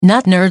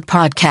Nut Nerd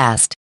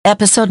Podcast,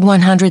 Episode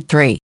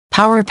 103,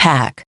 Power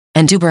Pack,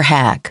 and Uber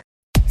Hack.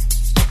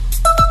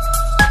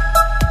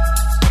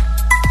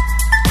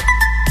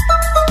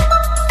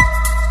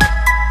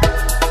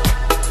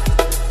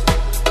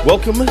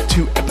 Welcome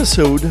to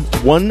episode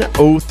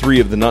 103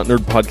 of the Not Nerd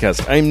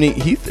Podcast. I'm Nate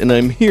Heath, and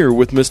I'm here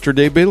with Mr.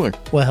 Dave Baylor.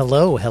 Well,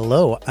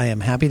 hello. I am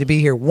happy to be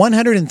here.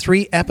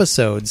 103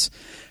 episodes.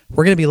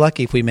 We're going to be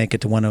lucky if we make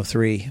it to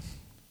 103,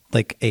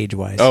 like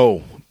age-wise.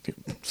 Oh,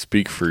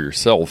 speak for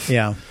yourself.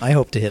 Yeah, I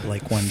hope to hit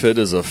like 115. Fit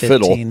as a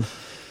fiddle.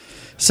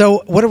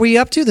 So, what are we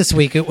up to this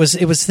week? It was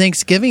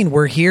Thanksgiving.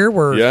 We're here.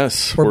 We're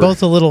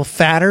both a little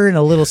fatter and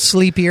a little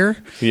sleepier.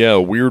 Yeah,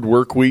 weird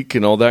work week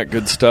and all that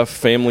good stuff.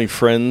 Family,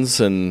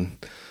 friends,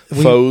 and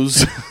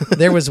foes.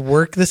 There was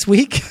work this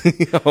week.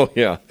 Oh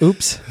yeah.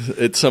 Oops.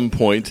 At some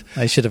point,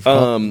 I should have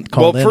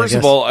called in, first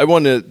of all, I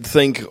want to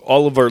thank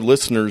all of our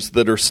listeners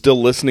that are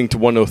still listening to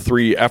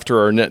 103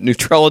 after our net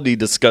neutrality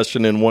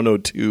discussion in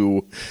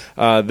 102.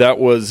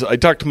 I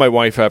talked to my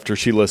wife after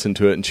she listened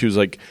to it, and she was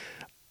like,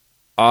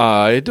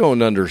 I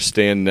don't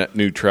understand net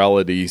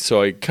neutrality,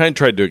 so I kind of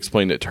tried to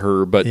explain it to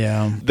her. But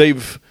yeah.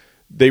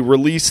 they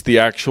released the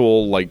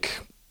actual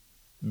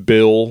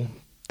bill,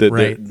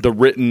 the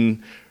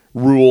written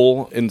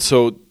rule, and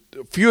so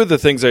a few of the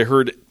things I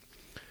heard.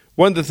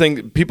 One of the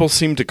things, people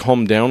seem to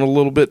calm down a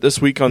little bit this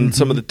week on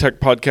some of the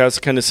tech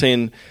podcasts, kind of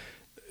saying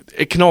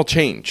it can all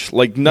change.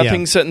 Like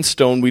nothing's set in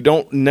stone. We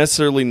don't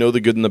necessarily know the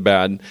good and the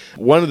bad.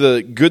 One of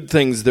the good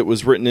things that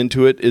was written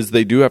into it is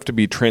they do have to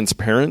be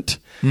transparent.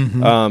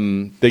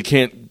 They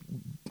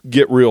can't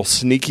get real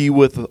sneaky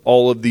with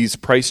all of these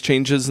price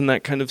changes and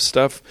that kind of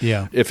stuff.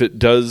 Yeah. If it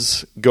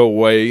does go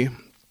away,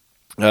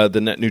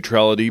 the net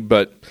neutrality,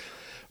 but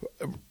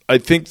I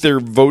think they're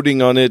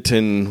voting on it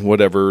in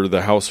whatever,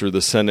 the House or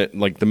the Senate,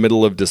 like the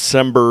middle of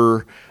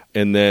December,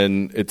 and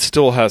then it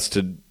still has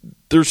to.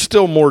 There's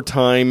still more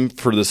time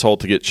for this all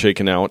to get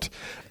shaken out.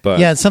 But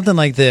yeah, it's something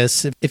like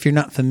this. If you're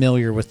not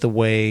familiar with the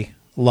way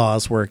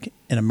laws work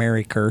in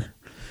America,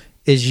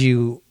 is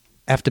you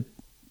have to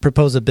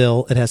propose a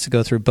bill. It has to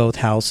go through both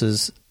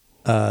houses,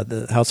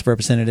 the House of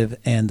Representatives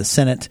and the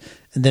Senate,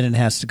 and then it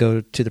has to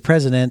go to the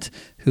president,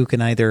 who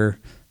can either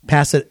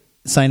pass it,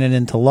 sign it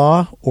into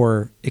law,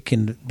 or it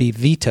can be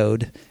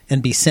vetoed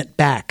and be sent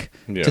back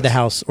to the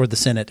House or the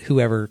Senate,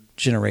 whoever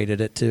generated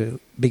it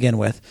to begin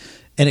with,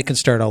 and it can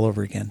start all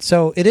over again.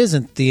 So it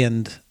isn't the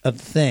end of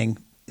the thing,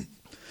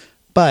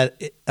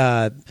 but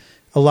a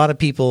lot of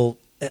people,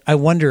 I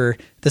wonder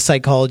the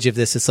psychology of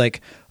this. It's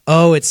like,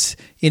 oh, it's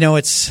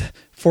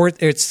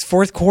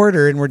fourth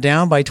quarter and we're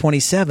down by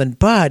 27,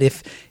 but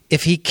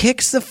if he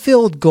kicks the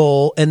field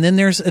goal and then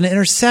there's an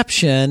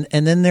interception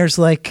and then there's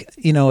a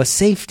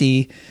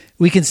safety,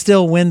 we can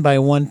still win by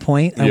 1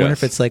 point. I wonder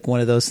if it's like one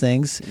of those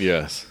things.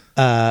 Yes.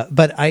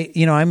 But I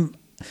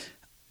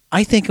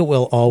think it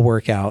will all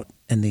work out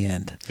in the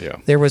end. Yeah.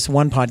 There was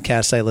one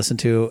podcast I listened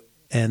to,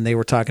 and they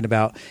were talking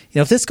about,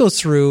 if this goes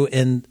through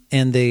and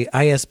the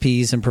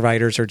ISPs and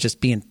providers are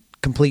just being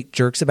complete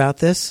jerks about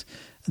this,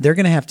 they're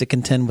going to have to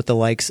contend with the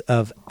likes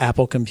of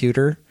Apple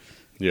Computer,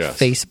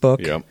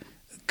 Facebook,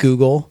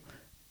 Google.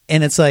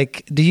 And it's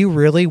like, do you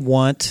really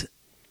want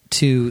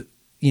to,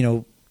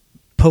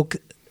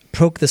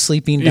 poke the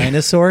sleeping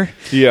dinosaur?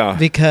 Yeah.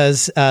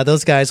 Because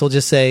those guys will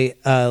just say,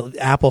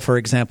 Apple, for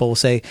example, will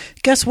say,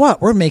 guess what?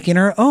 We're making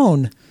our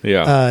own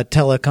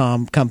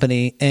telecom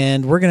company,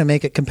 and we're going to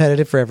make it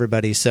competitive for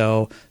everybody.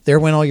 So there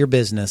went all your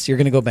business. You're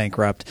going to go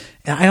bankrupt.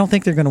 And I don't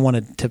think they're going to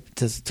want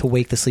to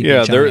wake the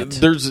sleeping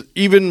giant. There's,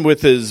 even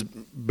with as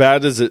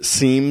bad as it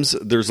seems,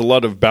 there's a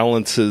lot of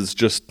balances.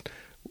 Just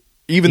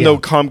even though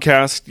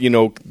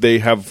Comcast, they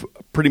have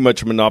pretty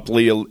much a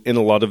monopoly in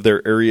a lot of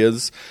their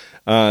areas,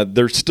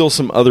 there's still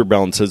some other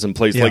balances in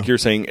place, like you're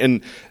saying.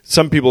 And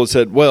some people have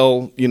said,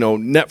 well,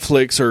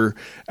 Netflix or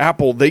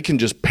Apple, they can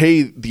just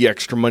pay the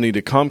extra money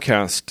to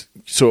Comcast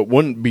so it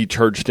wouldn't be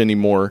charged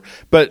anymore.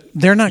 But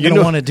they're not going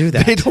to want to do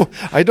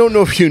that. I don't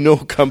know if you know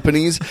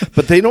companies,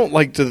 but they don't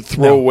like to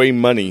throw away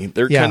money.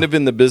 They're kind of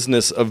in the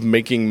business of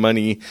making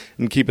money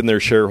and keeping their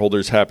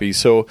shareholders happy.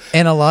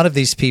 And a lot of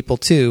these people,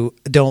 too,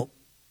 don't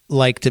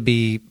like to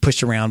be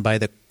pushed around by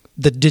the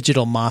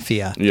digital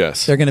mafia.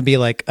 Yes. They're going to be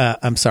like,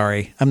 I'm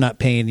sorry, I'm not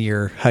paying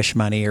your hush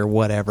money or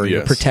whatever,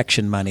 your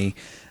protection money.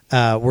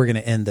 We're going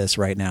to end this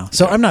right now.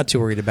 So I'm not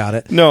too worried about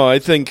it. No, I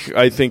think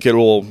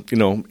it'll,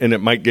 and it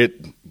might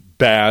get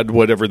bad,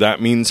 whatever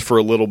that means, for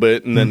a little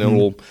bit, and then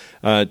it'll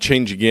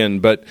change again.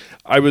 But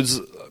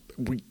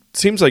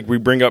seems like we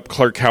bring up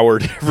Clark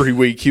Howard every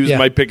week. He was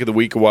my pick of the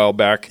week a while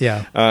back.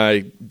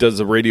 Yeah. Does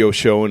a radio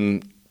show,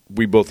 and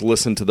we both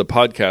listened to the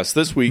podcast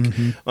this week.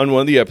 On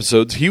one of the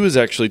episodes, he was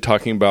actually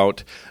talking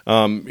about,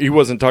 he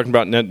wasn't talking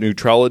about net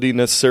neutrality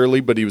necessarily,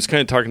 but he was kind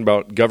of talking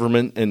about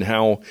government and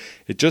how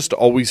it just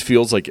always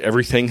feels like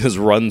everything has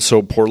run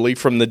so poorly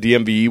from the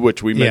DMV,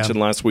 which we mentioned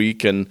last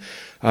week. And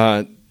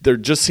there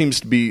just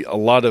seems to be a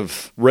lot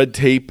of red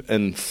tape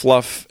and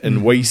fluff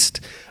and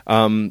waste.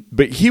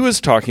 But he was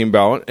talking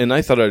about, and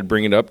I thought I'd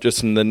bring it up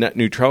just in the net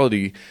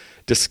neutrality,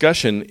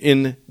 discussion.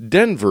 In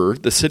Denver,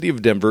 the city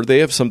of Denver, they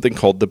have something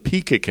called the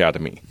Peak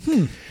Academy.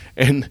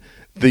 And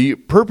the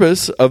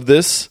purpose of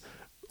this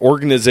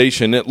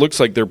organization, it looks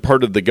like they're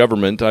part of the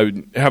government. I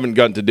haven't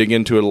gotten to dig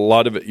into it, a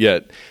lot of it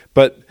yet.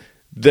 But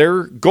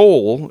their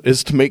goal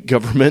is to make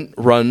government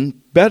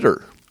run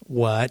better.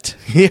 What?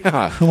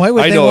 Yeah. Why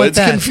would I they know, want it's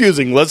that?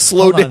 confusing. Let's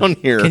slow down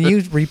here. Can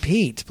you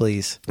repeat,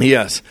 please?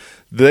 Yes.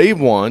 They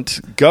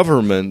want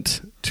government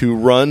to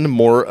run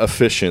more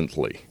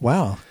efficiently.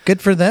 Wow.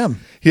 Good for them.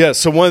 Yeah.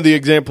 So one of the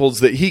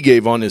examples that he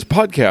gave on his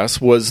podcast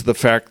was the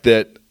fact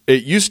that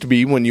it used to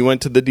be when you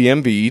went to the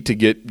DMV to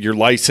get your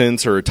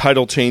license or a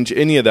title change,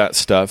 any of that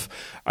stuff,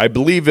 I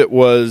believe it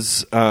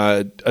was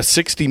a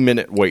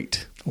 60-minute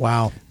wait.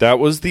 Wow. That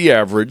was the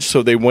average.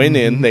 So they went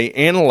in, they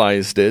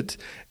analyzed it,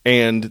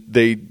 and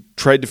they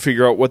tried to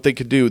figure out what they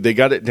could do. They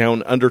got it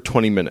down under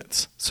 20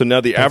 minutes. So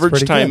now the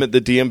average time at the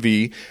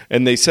DMV,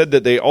 and they said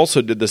that they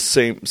also did the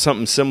same,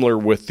 something similar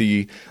with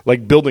the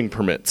like building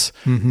permits,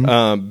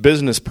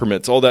 business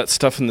permits, all that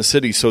stuff in the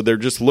city. So they're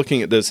just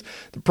looking at this.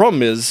 The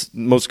problem is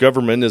most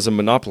government is a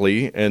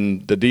monopoly,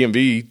 and the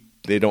DMV,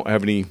 they don't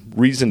have any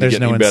reason to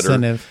get any better.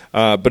 Incentive.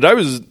 But I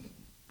was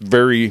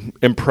very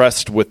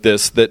impressed with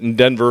this, that in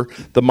Denver,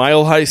 the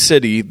Mile High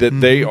City, that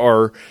they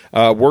are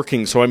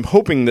working. So I'm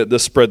hoping that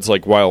this spreads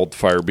like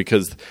wildfire,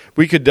 because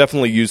we could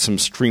definitely use some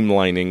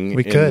streamlining.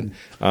 We could.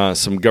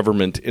 Some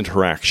government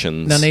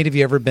interactions. Now, Nate, have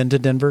you ever been to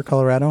Denver,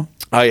 Colorado?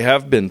 I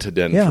have been to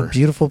Denver. Yeah,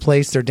 beautiful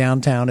place. Their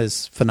downtown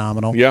is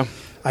phenomenal. Yeah.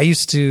 I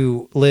used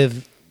to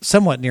live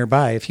somewhat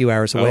nearby, a few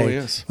hours away. Oh,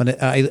 yes. When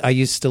I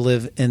used to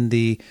live in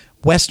the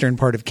western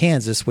part of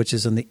Kansas, which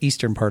is in the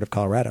eastern part of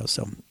Colorado.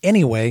 So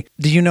anyway,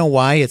 do you know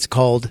why it's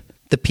called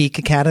the Peak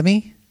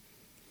Academy?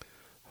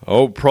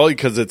 Oh, probably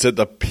because it's at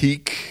the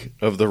peak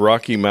of the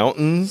Rocky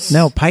Mountains?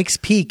 No, Pikes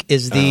Peak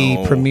is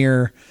the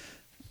premier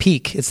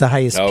peak. It's the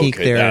highest peak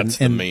there. That's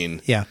the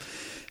main. Yeah.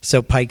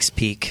 So Pikes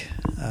Peak,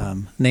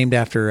 named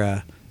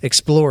after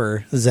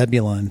explorer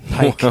Zebulon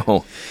Pike.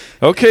 Wow.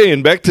 Okay,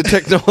 and back to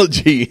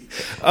technology.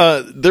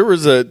 There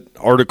was an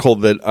article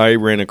that I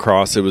ran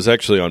across. It was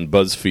actually on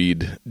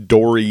BuzzFeed.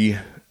 Dory.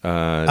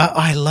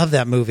 I love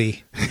that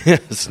movie.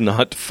 It's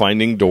not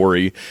Finding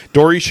Dory.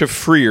 Dory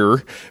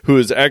Shafrir, who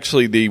is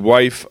actually the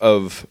wife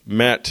of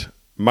Matt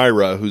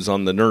Myra, who's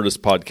on the Nerdist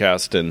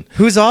podcast, and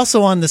who's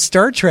also on the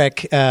Star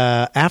Trek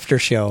after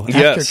show.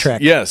 After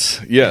Trek.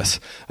 Yes.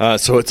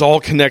 So it's all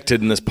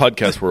connected in this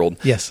podcast world.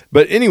 Yes.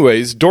 But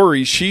anyways,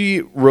 Dory, she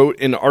wrote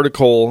an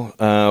article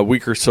a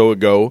week or so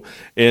ago,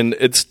 and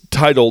it's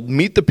titled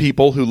 "Meet the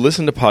People Who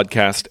Listen to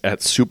Podcasts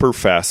at Super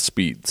Fast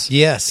Speeds."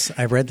 Yes,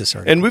 I read this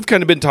article. And we've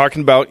kind of been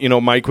talking about,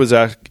 Mike was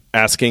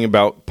asking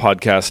about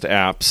podcast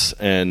apps,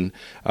 and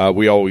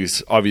we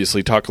always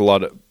obviously talk a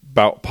lot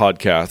about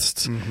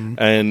podcasts.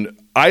 And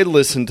I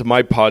listen to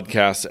my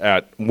podcasts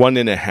at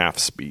 1.5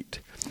 speed.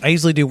 I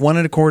usually do 1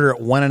 1/4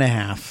 at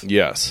 1.5.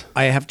 Yes.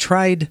 I have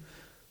tried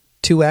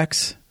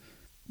 2x.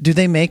 Do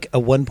they make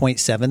a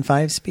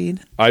 1.75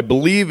 speed? I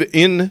believe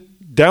in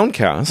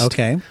Downcast,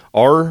 okay,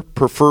 our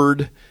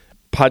preferred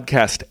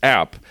podcast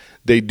app,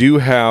 they do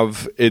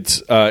have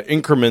its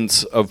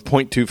increments of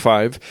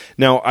 0.25.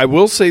 Now, I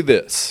will say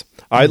this.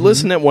 I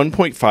listen at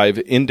 1.5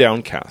 in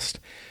Downcast.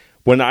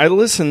 When I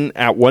listen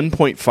at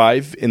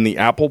 1.5 in the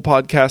Apple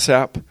Podcast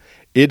app,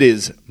 it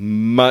is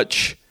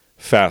much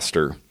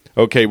faster.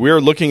 Okay, we are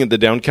looking at the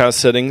Downcast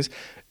settings.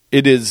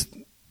 It is,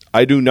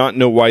 I do not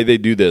know why they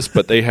do this,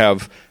 but they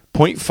have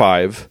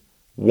 0.5,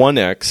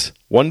 1x,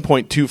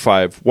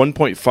 1.25,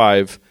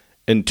 1.5,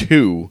 and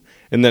 2,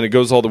 and then it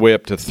goes all the way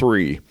up to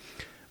 3.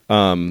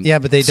 Yeah,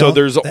 but they don't. So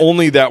there's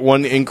only that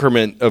one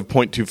increment of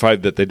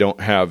 0.25 that they don't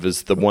have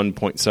is the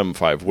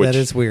 1.75, which that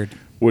is weird.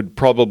 Would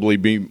probably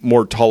be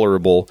more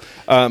tolerable.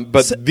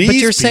 But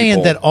you're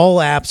saying that all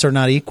apps are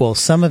not equal.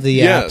 Some of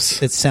the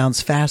apps, it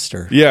sounds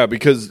faster. Yeah,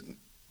 because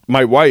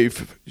my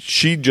wife,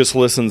 she just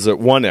listens at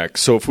 1x.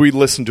 So if we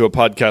listen to a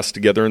podcast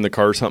together in the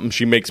car or something,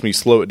 she makes me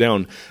slow it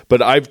down.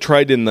 But I've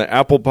tried in the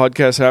Apple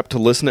Podcast app to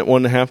listen at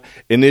 1.5,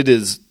 and it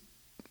is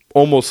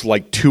almost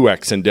like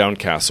 2x in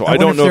Downcast. So I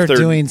don't know if they're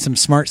doing some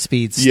smart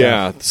speed stuff.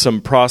 Yeah, some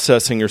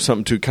processing or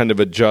something to kind of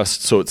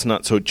adjust so it's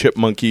not so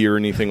chipmunky or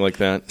anything like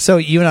that. So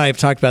you and I have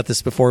talked about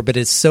this before, but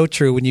it's so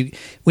true. When you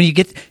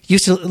get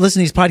used to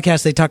listen to these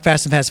podcasts, they talk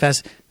fast and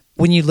fast.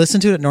 When you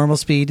listen to it at normal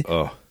speed,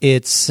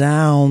 it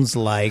sounds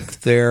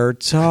like they're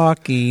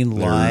talking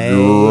like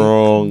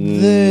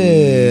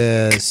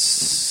this.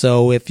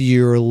 So if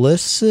you're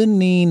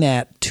listening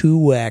at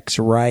 2x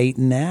right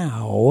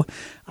now,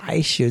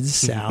 I should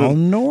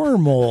sound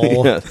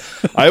normal. Yeah.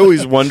 I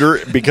always wonder,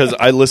 because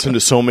I listen to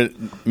so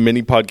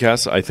many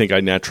podcasts, I think I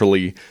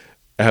naturally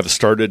have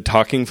started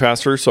talking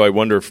faster, so I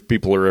wonder if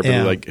people are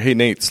ever like, hey,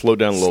 Nate, slow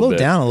down a little bit.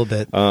 Slow down a little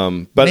bit.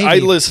 But maybe. I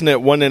listen at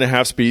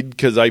 1.5 speed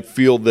because I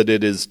feel that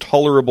it is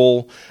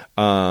tolerable,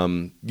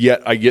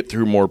 yet I get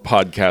through more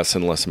podcasts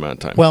in less amount of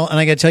time. Well, and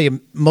I got to tell you,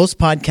 most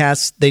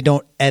podcasts, they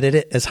don't edit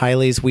it as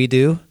highly as we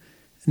do.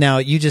 Now,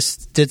 you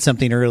just did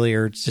something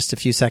earlier, just a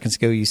few seconds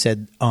ago. You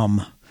said,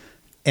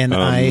 And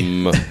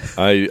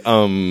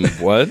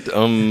what?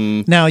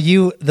 Now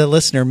you, the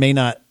listener, may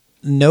not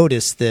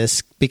notice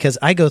this because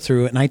I go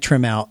through and I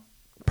trim out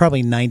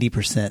probably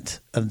 90%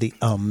 of the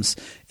ums,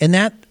 and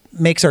that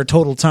makes our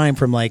total time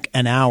from like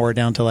an hour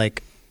down to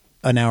like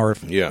an hour or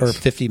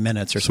 50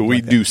 minutes or something. So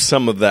we like do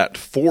some of that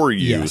for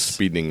you, Yes.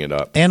 speeding it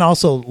up. And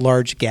also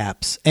large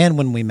gaps, and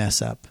when we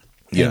mess up.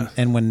 Yeah.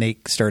 And when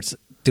Nate starts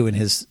doing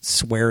his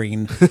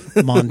swearing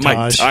montage.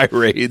 My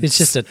tirades. It's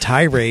just a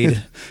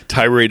tirade.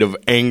 Tirade of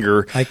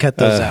anger. I cut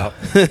those out.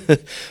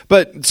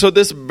 But so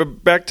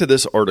back to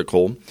this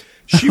article.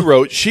 She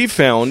wrote, she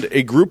found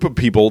a group of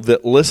people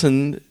that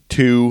listen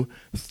to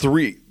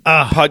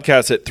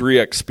podcasts at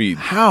 3x speed.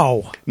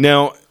 How?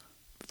 Now,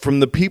 from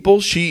the people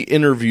she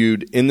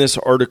interviewed in this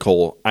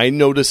article, I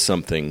noticed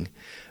something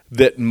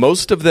that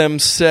most of them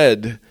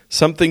said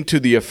something to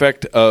the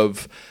effect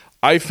of,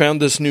 I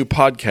found this new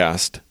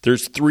podcast.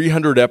 There's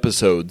 300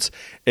 episodes,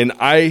 and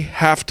I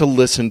have to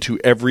listen to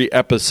every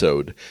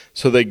episode.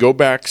 So they go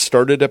back,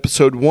 start at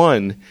episode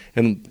 1,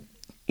 and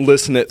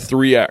listen at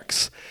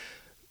 3x.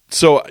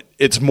 So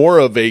it's more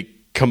of a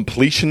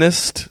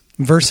completionist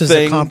versus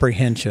thing. a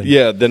comprehension.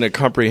 Yeah, than a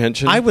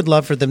comprehension. I would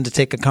love for them to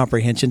take a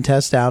comprehension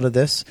test out of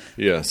this.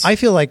 Yes. I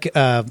feel like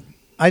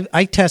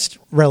I test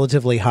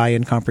relatively high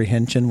in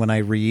comprehension when I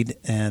read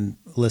and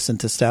listen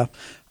to stuff.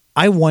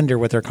 I wonder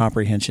what their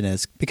comprehension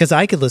is, because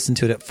I could listen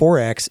to it at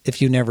 4x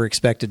if you never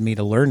expected me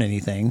to learn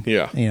anything.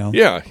 Yeah. You know?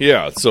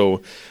 Yeah.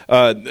 So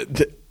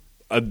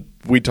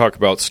we talk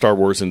about Star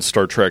Wars and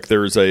Star Trek.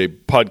 There's a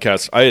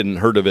podcast, I hadn't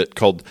heard of it,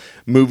 called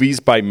Movies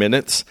by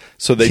Minutes.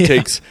 So they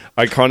takes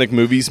iconic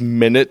movies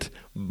minute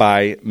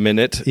by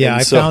minute. Yeah,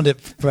 and I found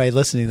it by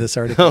listening to this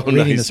article,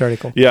 reading this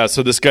article. Yeah,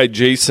 so this guy,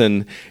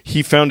 Jason,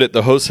 he found it.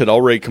 The host had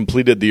already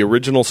completed the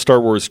original Star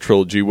Wars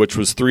trilogy, which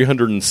was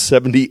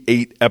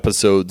 378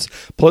 episodes,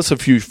 plus a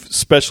few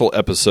special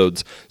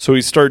episodes. So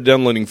he started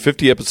downloading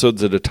 50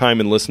 episodes at a time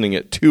and listening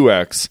at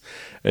 2x.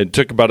 It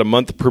took about a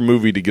month per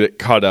movie to get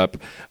caught up.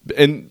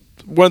 And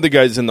one of the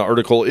guys in the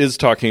article is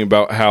talking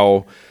about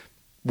how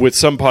with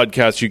some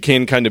podcasts, you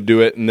can kind of do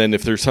it, and then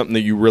if there's something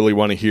that you really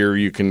want to hear,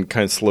 you can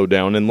kind of slow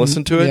down and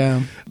listen to it.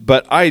 Yeah.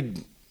 But I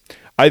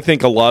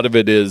think a lot of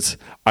it is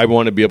I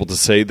want to be able to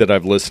say that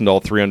I've listened to all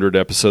 300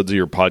 episodes of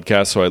your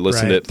podcast, so I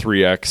listened at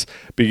 3x.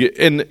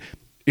 And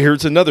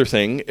here's another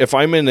thing. If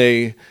I'm in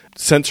a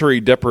sensory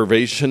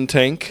deprivation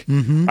tank,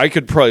 I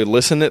could probably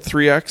listen at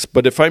 3x,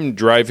 but if I'm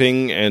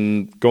driving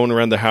and going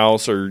around the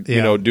house or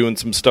doing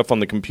some stuff on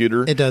the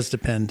computer, it does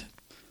depend.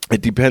 It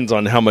depends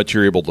on how much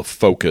you're able to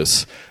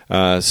focus.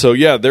 So,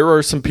 yeah, there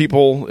are some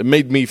people. It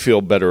made me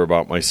feel better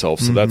about myself,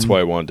 so that's why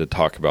I wanted to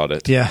talk about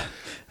it. Yeah.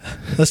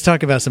 Let's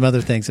talk about some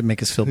other things that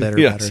make us feel better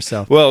about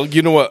ourselves. Well,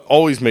 you know what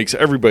always makes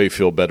everybody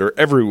feel better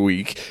every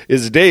week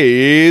is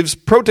Dave's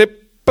Pro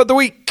Tip of the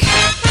Week.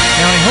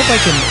 Now, I hope I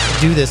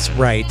can do this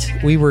right.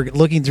 We were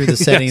looking through the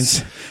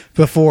settings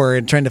before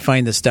and trying to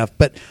find this stuff,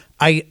 but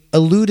I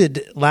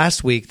alluded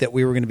last week that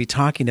we were going to be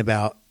talking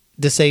about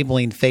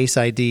disabling Face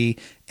ID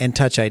and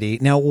Touch ID.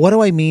 Now, what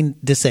do I mean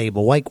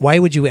disable? Like, why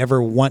would you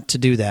ever want to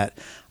do that?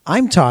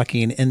 I'm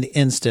talking in the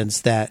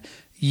instance that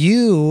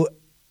you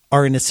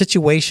are in a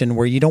situation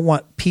where you don't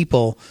want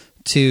people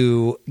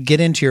to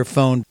get into your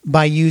phone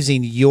by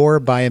using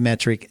your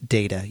biometric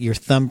data, your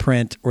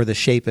thumbprint or the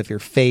shape of your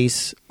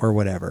face or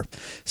whatever.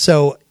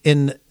 So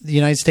in the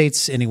United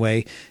States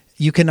anyway,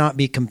 you cannot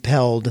be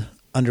compelled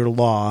under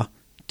law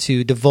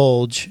to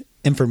divulge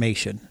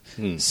information.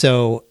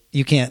 So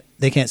they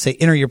can't say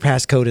enter your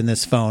passcode in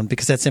this phone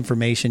because that's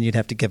information you'd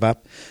have to give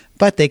up.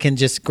 But they can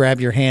just grab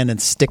your hand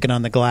and stick it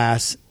on the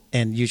glass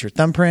and use your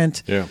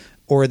thumbprint. Yeah.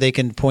 Or they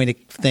can point a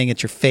thing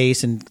at your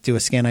face and do a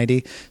scan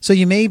ID. So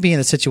you may be in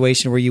a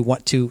situation where you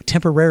want to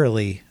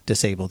temporarily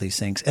disable these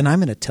things. And I'm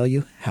going to tell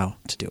you how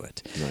to do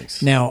it.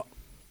 Nice. Now,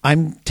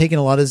 I'm taking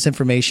a lot of this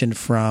information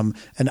from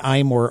an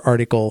iMore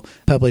article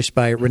published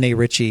by Renee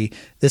Ritchie.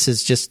 This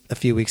is just a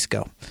few weeks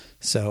ago.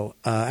 So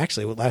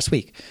actually, last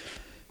week.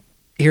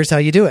 Here's how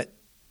you do it.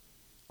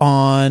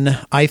 On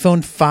iPhone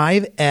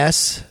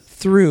 5S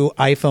through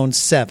iPhone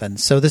 7.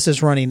 So this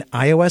is running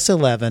iOS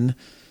 11.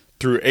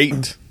 Through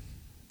 8.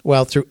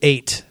 Well, through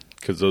 8.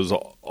 Because those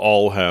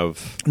all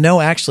have...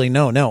 No, actually,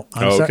 no.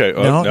 I'm sorry. Okay.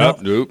 No.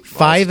 Nope.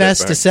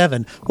 5S to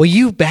 7. Well,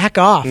 you back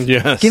off.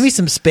 Yes. Give me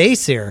some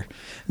space here.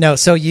 No,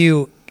 so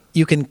you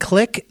can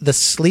click the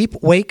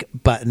sleep-wake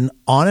button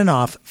on and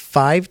off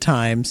 5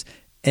 times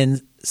in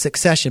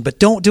succession, but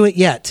don't do it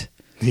yet.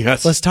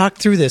 Yes. Let's talk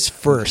through this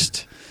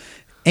first.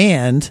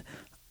 And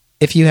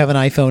if you have an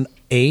iPhone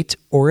 8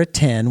 or a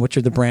 10, which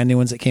are the brand new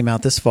ones that came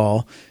out this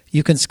fall,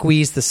 you can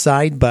squeeze the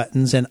side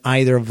buttons and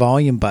either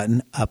volume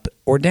button up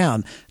or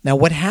down. Now,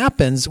 what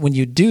happens when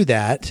you do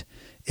that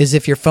is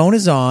if your phone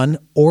is on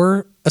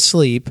or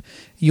asleep,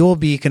 you'll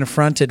be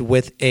confronted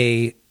with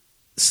a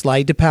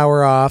slide to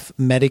power off,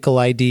 medical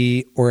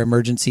ID, or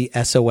emergency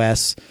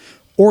SOS,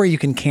 or you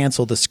can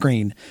cancel the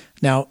screen.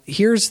 Now,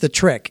 here's the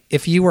trick.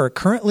 If you are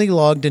currently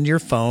logged into your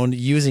phone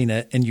using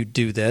it and you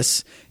do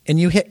this and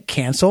you hit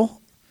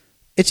cancel,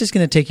 it's just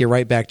going to take you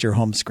right back to your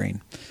home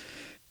screen.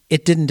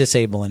 it didn't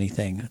disable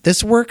anything.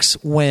 This works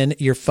when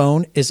your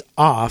phone is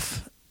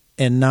off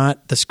and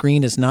the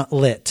screen is not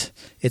lit.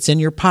 It's in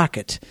your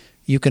pocket.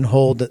 You can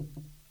hold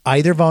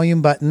either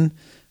volume button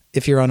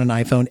if you're on an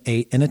iPhone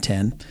 8 and a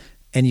 10,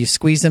 and you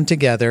squeeze them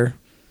together.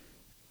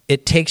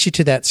 It takes you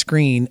to that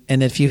screen,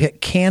 and if you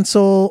hit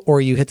cancel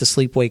or you hit the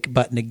sleep wake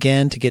button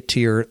again to get to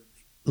your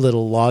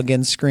little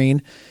login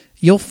screen,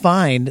 you'll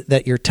find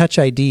that your Touch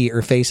ID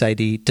or Face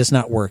ID does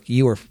not work.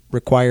 You are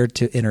required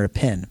to enter a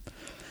PIN.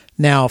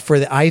 Now, for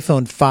the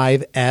iPhone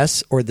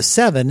 5S or the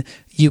 7,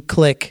 you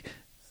click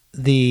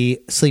the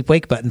sleep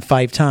wake button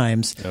 5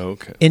 times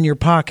in your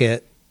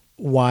pocket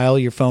while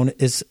your phone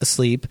is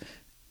asleep,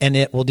 and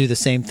it will do the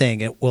same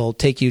thing. It will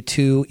take you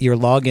to your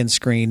login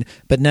screen,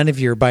 but none of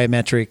your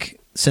biometric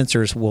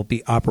sensors will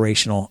be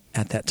operational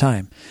at that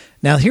time.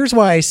 Now, here's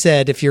why I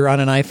said if you're on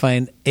an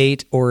iPhone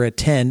 8 or a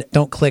 10,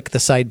 don't click the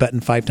side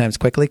button 5 times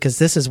quickly, because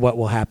this is what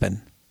will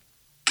happen.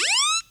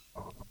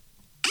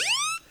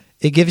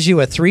 It gives you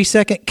a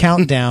 3-second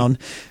countdown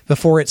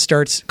before it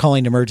starts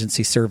calling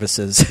emergency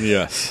services.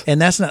 Yes.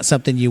 And that's not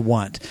something you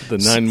want. The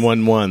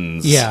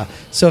 911s. Yeah.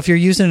 So if you're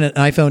using an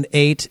iPhone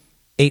 8,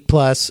 8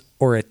 Plus,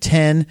 or a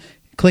 10,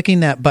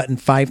 clicking that button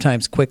 5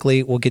 times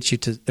quickly will get you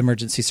to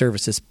emergency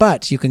services.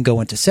 But you can go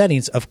into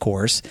settings, of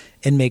course,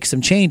 and make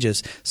some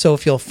changes. So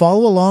if you'll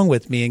follow along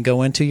with me and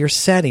go into your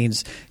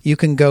settings, you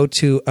can go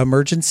to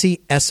emergency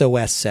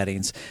SOS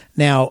settings.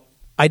 Now,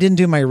 I didn't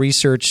do my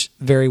research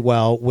very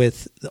well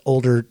with the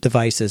older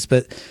devices,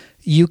 but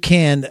you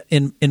can,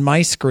 in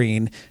my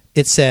screen,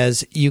 it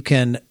says you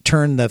can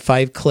turn the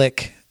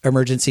 5-click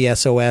emergency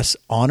SOS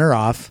on or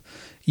off.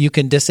 You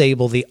can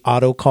disable the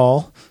auto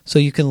call. So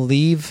you can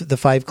leave the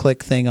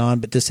 5-click thing on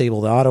but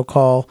disable the auto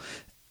call.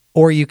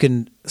 Or you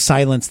can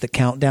silence the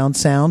countdown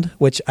sound,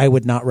 which I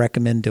would not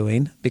recommend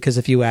doing, because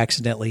if you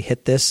accidentally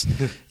hit this,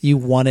 you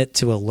want it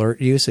to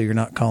alert you so you're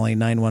not calling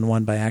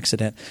 911 by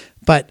accident.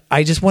 But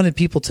I just wanted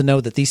people to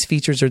know that these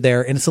features are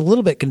there, and it's a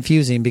little bit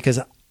confusing because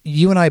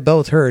you and I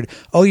both heard,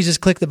 you just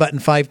click the button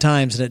 5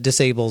 times and it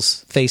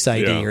disables Face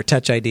ID or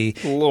Touch ID.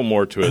 A little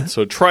more to it.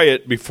 So try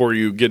it before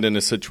you get in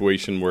a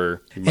situation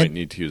where you might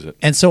need to use it.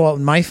 And so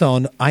on my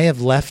phone, I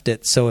have left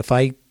it. So if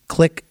I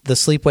click the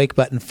sleep wake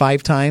button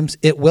 5 times,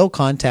 it will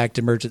contact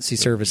emergency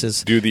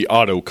services. Do the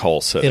auto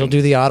call setting. It'll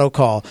do the auto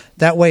call.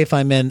 That way, if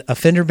I'm in a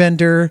fender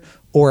bender,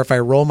 or if I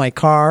roll my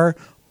car,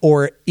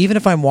 or even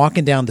if I'm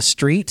walking down the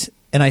street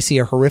and I see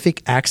a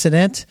horrific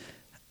accident,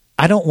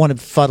 I don't want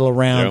to fuddle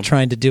around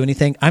trying to do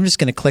anything. I'm just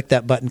going to click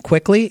that button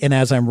quickly, and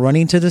as I'm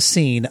running to the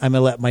scene, I'm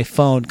going to let my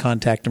phone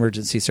contact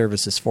emergency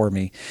services for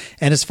me.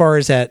 And as far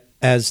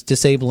as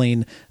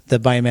disabling the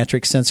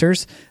biometric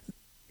sensors,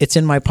 it's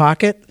in my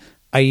pocket.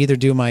 I either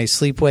do my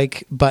sleep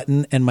wake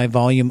button and my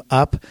volume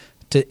up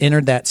to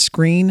enter that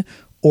screen,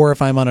 or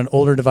if I'm on an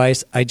older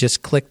device, I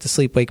just click the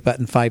sleep wake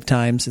button 5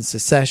 times in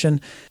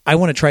succession. I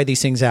want to try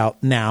these things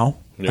out now.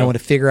 Yep. I want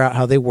to figure out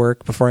how they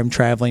work before I'm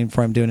traveling,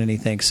 before I'm doing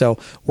anything. So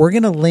we're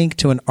going to link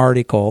to an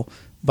article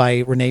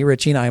by Renee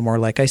Ritchie and Imore,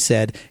 like I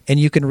said, and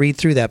you can read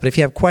through that. But if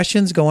you have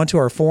questions, go onto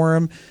our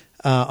forum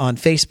on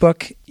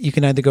Facebook. You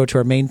can either go to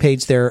our main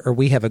page there, or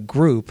we have a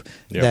group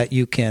that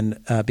you can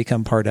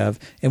become part of,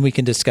 and we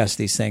can discuss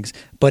these things.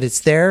 But it's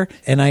there,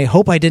 and I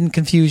hope I didn't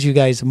confuse you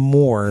guys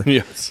more.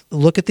 Yes.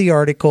 Look at the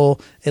article.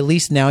 At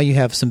least now you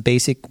have some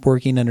basic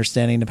working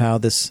understanding of how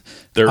this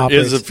Is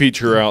operates. a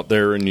feature out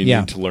there, and you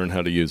need to learn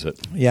how to use it.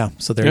 Yeah,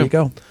 so there you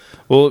go.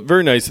 Well,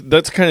 very nice.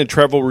 That's kind of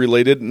travel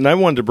related, and I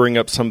wanted to bring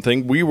up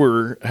something. We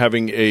were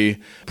having a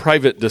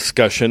private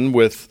discussion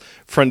with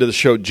friend of the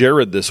show,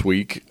 Jared, this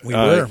week. We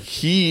were.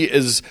 He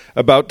is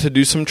about to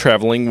do some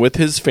traveling with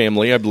his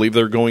family. I believe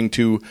they're going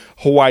to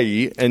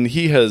Hawaii, and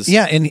he has...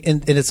 Yeah, and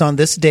it's on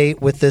this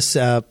date with this,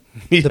 the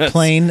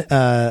plane,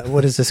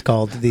 what is this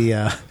called?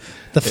 The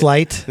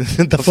flight,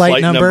 the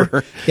flight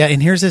number. Yeah,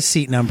 and here's his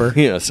seat number.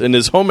 Yes, and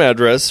his home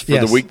address for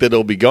the week that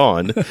he'll be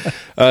gone.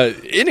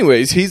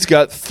 Anyways, he's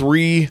got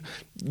 3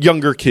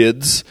 younger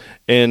kids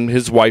and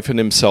his wife and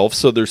himself,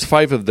 so there's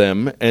 5 of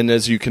them. And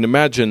as you can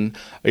imagine,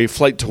 a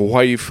flight to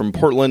Hawaii from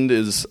Portland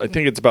is, I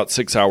think it's about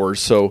 6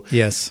 hours. So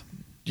yes,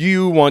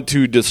 you want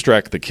to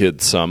distract the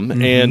kids some,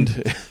 and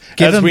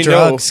give them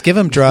drugs. Give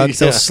them drugs.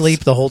 They'll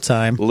sleep the whole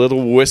time. A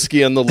little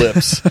whiskey on the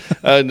lips.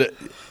 And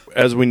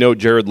as we know,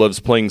 Jared loves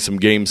playing some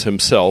games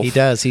himself. He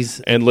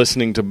does. And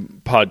listening to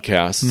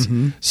podcasts.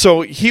 Mm-hmm.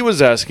 So he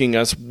was asking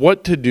us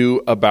what to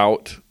do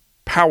about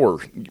power,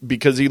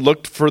 because he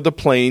looked for the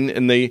plane,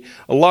 and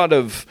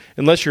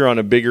unless you're on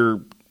a bigger,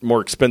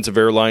 more expensive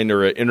airline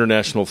or an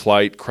international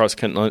flight,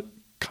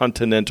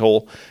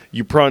 cross-continental,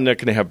 you're probably not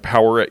going to have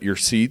power at your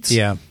seats.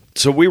 Yeah.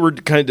 So we were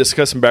kind of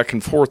discussing back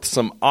and forth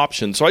some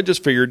options. So I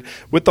just figured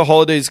with the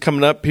holidays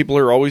coming up, people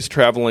are always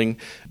traveling,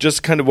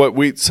 just kind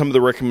of some of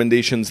the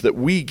recommendations that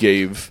we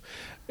gave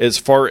as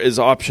far as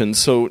options.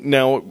 So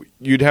now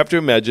you'd have to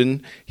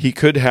imagine he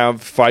could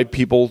have 5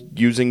 people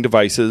using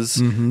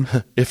devices,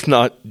 if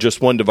not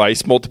just one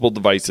device, multiple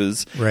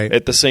devices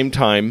at the same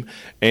time.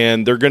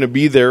 And they're going to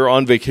be there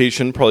on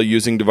vacation, probably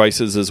using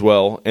devices as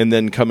well, and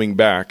then coming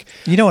back.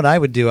 You know what I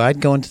would do? I'd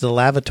go into the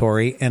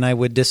lavatory and I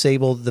would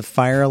disable the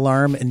fire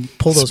alarm and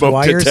pull those Smoke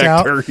wires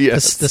detector, out,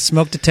 yes. the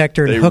smoke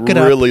detector, and They hook it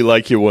up. really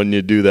like you when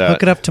you do that.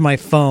 Hook it up to my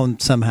phone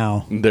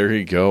somehow. There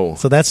you go.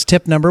 So that's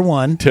tip number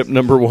 1. Tip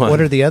number 1.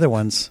 What are the other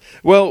ones?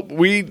 Well,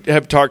 we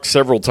have talked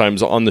several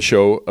times on the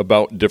show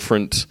about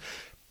different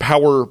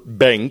power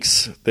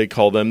banks, they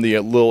call them, the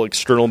little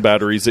external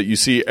batteries that you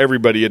see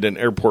everybody at an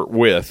airport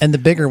with. And the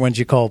bigger ones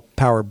you call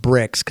power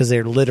bricks because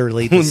they're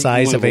literally the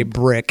size of a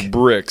brick.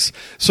 Bricks.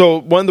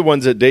 So one of the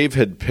ones that Dave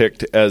had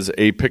picked as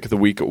a pick of the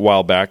week a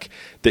while back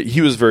that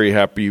he was very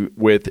happy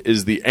with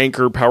is the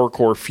Anker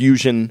PowerCore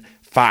Fusion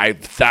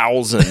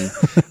 5000,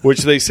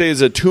 which they say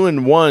is a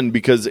 2-in-1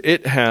 because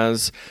it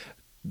has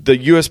the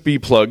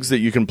USB plugs that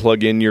you can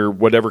plug in your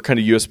whatever kind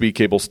of USB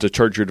cables to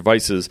charge your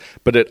devices,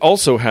 but it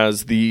also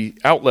has the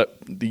outlet,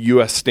 the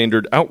US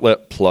standard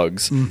outlet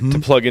plugs to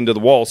plug into the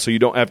wall, so you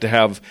don't have to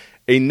have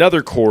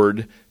another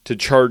cord to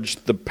charge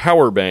the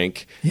power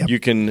bank. Yep. You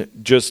can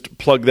just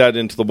plug that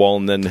into the wall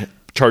and then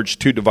charge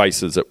 2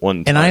 devices at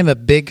one time. And I am a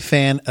big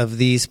fan of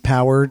these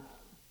power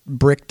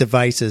brick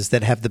devices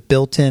that have the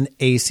built-in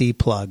AC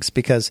plugs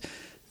because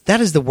that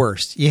is the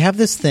worst. You have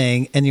this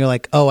thing, and you're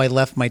like, oh, I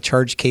left my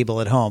charge cable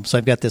at home, so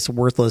I've got this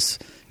worthless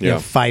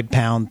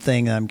 5-pound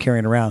thing that I'm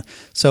carrying around.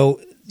 So,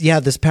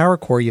 yeah, this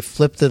PowerCore, you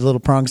flip the little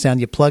prongs down,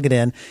 you plug it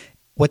in.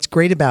 What's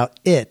great about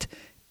it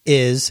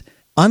is,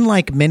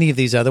 unlike many of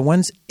these other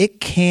ones, it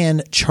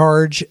can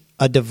charge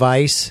a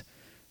device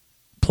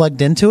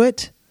plugged into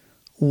it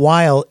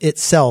while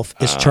itself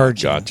is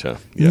charging. Gotcha.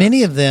 Yes.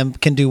 Many of them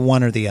can do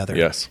one or the other.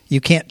 Yes.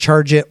 You can't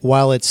charge it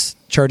while it's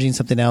charging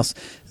something else.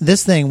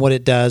 This thing, what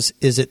it does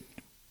is it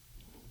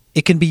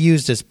can be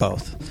used as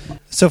both.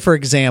 So, for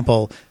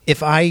example,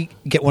 if I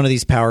get one of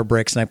these power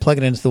bricks and I plug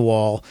it into the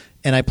wall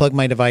and I plug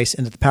my device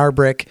into the power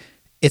brick,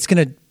 it's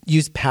going to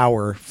use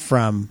power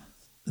from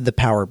the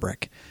power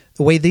brick.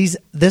 The way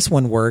this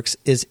one works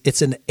is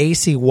it's an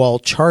AC wall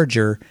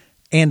charger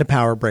and a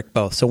power brick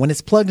both. So when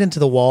it's plugged into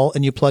the wall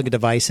and you plug a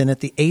device in it,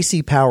 the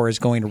AC power is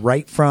going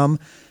right from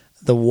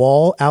the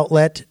wall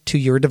outlet to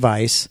your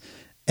device.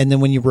 And then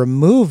when you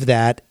remove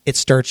that, it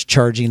starts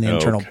charging the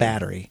internal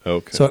battery.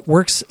 Okay. So it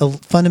works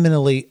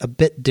fundamentally a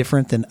bit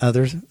different than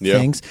other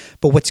things.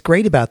 But what's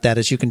great about that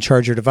is you can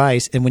charge your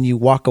device, and when you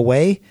walk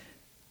away,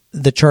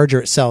 the charger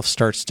itself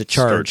starts to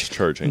charge. Starts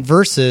charging.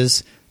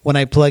 Versus when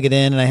I plug it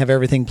in and I have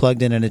everything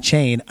plugged in a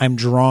chain, I'm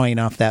drawing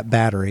off that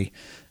battery.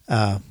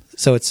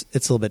 So it's a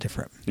little bit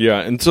different. Yeah,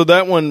 and so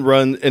that one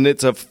runs, and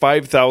it's a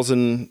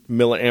 5,000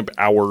 milliamp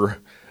hour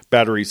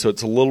battery, so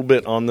it's a little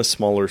bit on the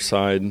smaller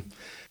side.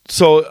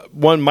 So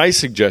one of my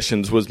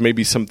suggestions was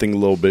maybe something a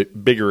little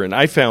bit bigger, and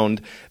I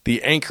found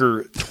the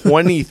Anker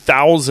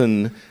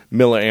 20,000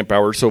 milliamp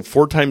hour, so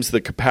 4 times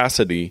the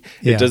capacity.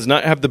 Yeah. It does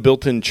not have the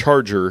built-in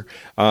charger,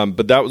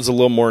 but that was a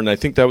little more, and I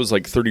think that was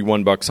like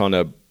 $31 on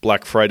a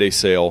Black Friday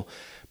sale.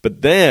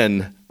 But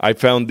then I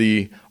found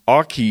the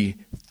Aukey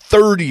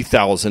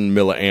 30,000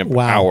 milliamp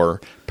hour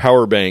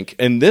power bank.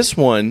 And this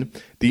one,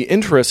 the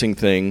interesting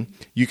thing,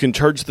 you can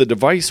charge the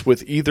device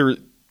with either,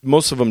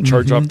 most of them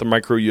charge off the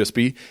micro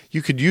USB.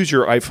 You could use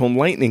your iPhone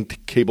Lightning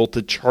cable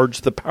to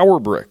charge the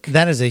power brick.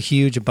 That is a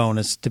huge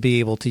bonus to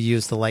be able to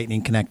use the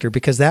Lightning connector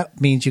because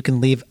that means you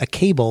can leave a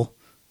cable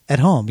at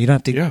home. You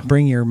don't have to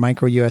bring your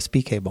micro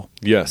USB cable.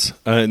 Yes.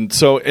 And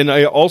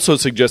I also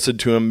suggested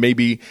to him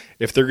maybe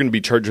if they're going to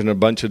be charging a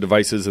bunch of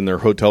devices in their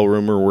hotel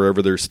room or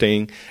wherever they're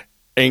staying,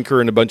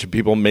 Anker and a bunch of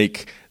people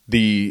make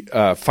the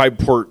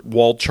 5-port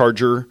wall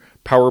charger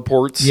power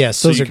ports. Yes,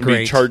 so those you are can great.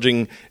 Be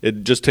charging.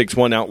 It just takes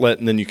one outlet,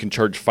 and then you can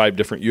charge 5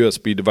 different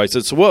USB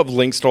devices. So we'll have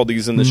links to all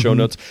these in the show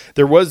notes.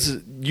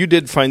 You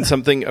did find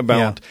something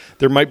about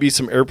there might be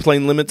some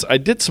airplane limits. I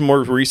did some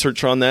more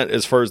research on that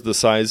as far as the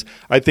size.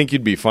 I think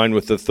you'd be fine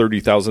with the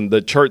 30,000.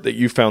 The chart that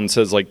you found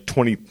says like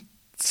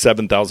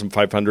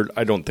 27,500.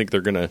 I don't think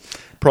they're going to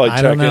probably check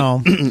I don't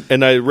know. it.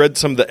 And I read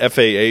some of the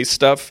FAA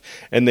stuff,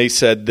 and they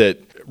said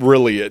that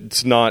really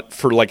it's not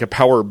for like a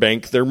power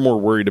bank. They're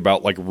more worried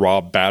about like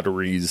raw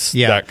batteries,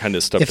 that kind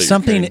of stuff. If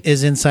something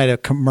is inside a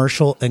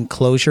commercial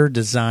enclosure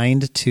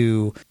designed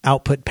to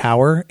output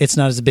power, it's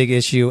not as big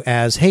issue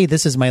as, hey,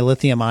 this is my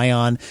lithium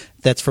ion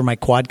that's for my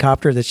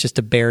quadcopter that's just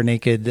a bare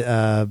naked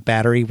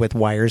battery with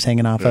wires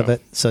hanging off of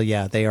it. So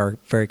yeah, they are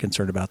very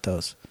concerned about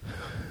those.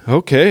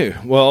 Okay.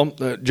 Well,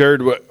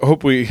 Jared, I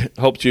hope we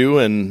helped you,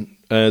 and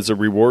as a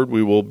reward,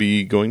 we will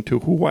be going to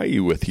Hawaii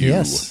with you.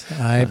 Yes,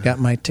 I've got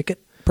my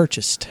ticket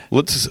purchased.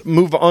 Let's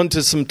move on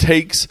to some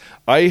takes.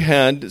 I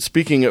had,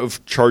 speaking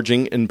of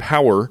charging and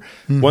power,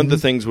 one of the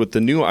things with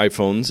the new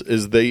iPhones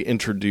is they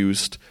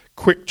introduced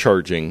quick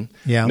charging.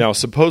 Yeah. Now,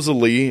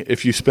 supposedly,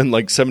 if you spend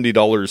like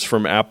 $70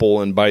 from Apple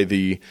and buy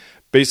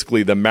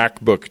basically the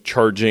MacBook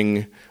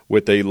charging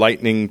with a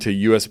Lightning to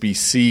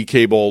USB-C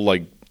cable,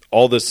 like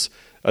all this,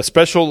 a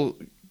special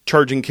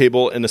charging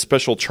cable and a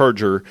special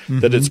charger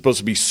that it's supposed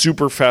to be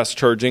super fast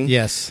charging.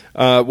 Yes.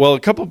 Well, a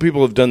couple of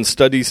people have done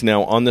studies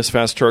now on this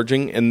fast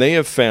charging, and they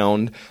have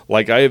found,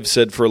 like I have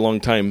said for a long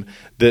time,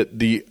 that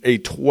a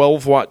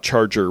 12-watt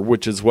charger,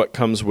 which is what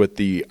comes with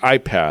the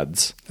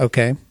iPads,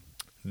 okay,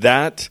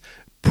 that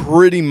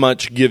pretty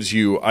much gives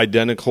you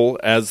identical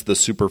as the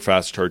super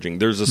fast charging.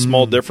 There's a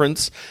small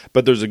difference,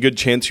 but there's a good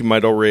chance you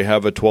might already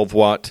have a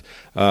 12-watt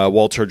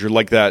wall charger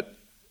like that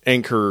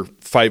Anker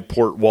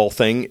 5-port wall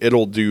thing.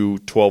 It'll do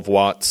 12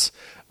 watts.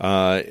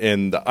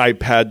 And the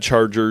iPad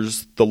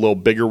chargers, the little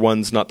bigger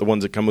ones, not the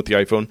ones that come with the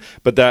iPhone,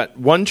 but that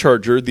one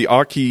charger, the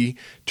Aukey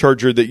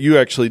charger that you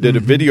actually did a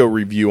video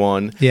review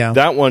on,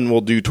 that one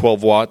will do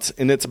 12 watts,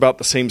 and it's about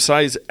the same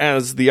size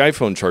as the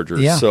iPhone charger.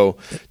 Yeah. So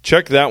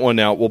check that one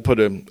out. We'll put,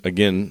 a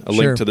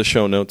link to the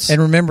show notes.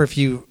 And remember, if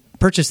you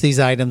purchase these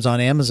items on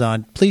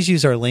Amazon, please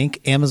use our link,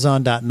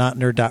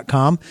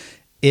 amazon.notnerd.com.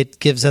 It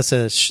gives us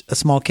a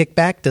small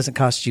kickback. Doesn't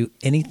cost you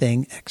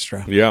anything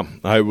extra. Yeah.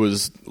 I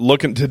was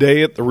looking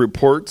today at the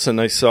reports,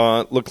 and I saw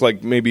it looked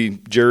like maybe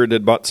Jared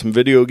had bought some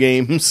video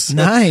games.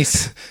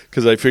 Nice.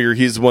 Because I figure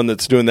he's the one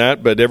that's doing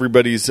that, but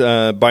everybody's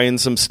buying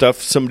some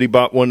stuff. Somebody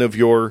bought one of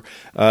your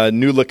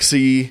New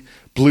Luxie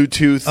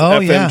Bluetooth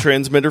FM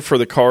transmitter for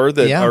the car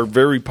that are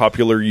very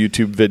popular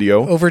YouTube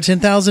video. Over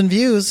 10,000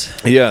 views.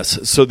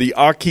 Yes. So the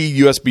Aukey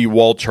USB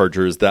wall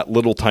charger is that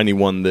little tiny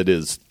one that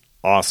is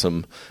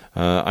awesome.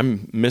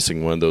 I'm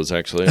missing one of those,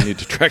 actually. I need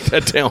to track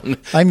that down.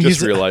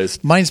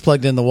 Realized. Mine's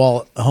plugged in the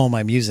wall at home.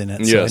 I'm using it.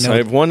 Yes, so I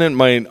have one in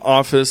my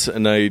office,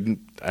 and I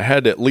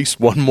had at least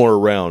one more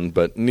around,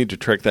 but need to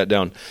track that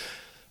down.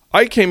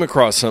 I came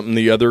across something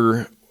the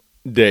other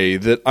day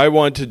that I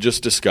wanted to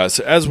just discuss.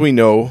 As we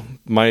know,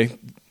 my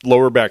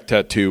lower back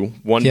tattoo,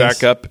 one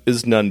backup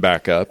is none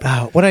backup.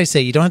 What did I say?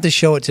 You don't have to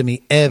show it to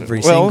me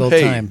every single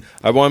time.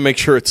 I want to make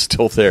sure it's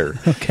still there.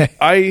 Okay.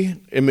 I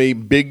am a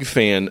big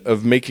fan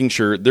of making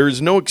sure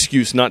there's no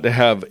excuse not to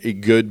have a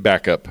good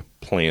backup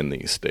plan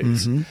these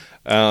days.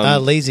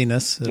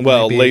 Laziness.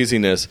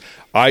 Laziness.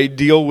 I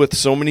deal with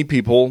so many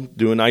people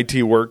doing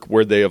IT work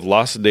where they have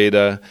lost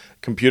data,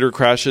 computer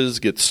crashes,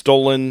 gets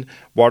stolen,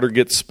 water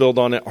gets spilled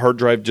on it, hard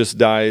drive just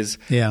dies.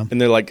 Yeah.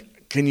 And they're like,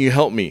 can you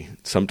help me?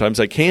 Sometimes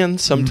I can,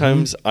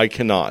 sometimes I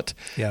cannot.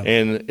 Yeah.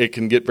 And it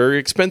can get very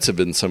expensive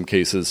in some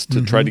cases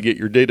to try to get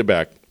your data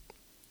back.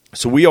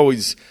 So we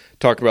always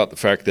talk about the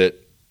fact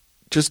that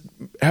just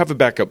have a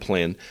backup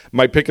plan.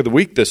 My pick of the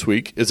week this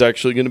week is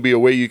actually going to be a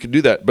way you could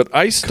do that. But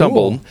I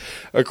stumbled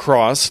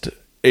across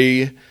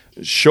a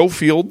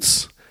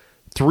Schofield's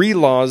 3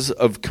 Laws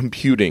of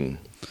Computing.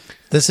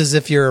 This is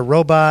if you're a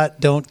robot,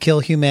 don't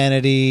kill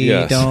humanity,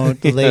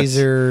 don't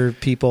laser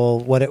people.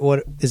 What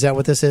is that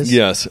what this is?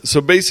 Yes. So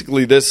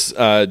basically this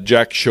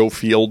Jack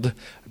Schofield,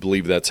 I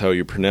believe that's how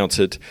you pronounce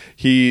it.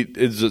 He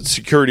is a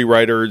security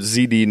writer,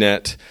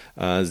 ZDNet,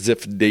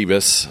 Ziff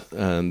Davis,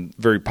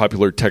 very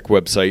popular tech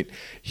website.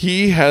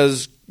 He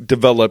has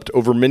developed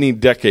over many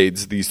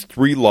decades these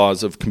 3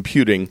 laws of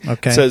computing.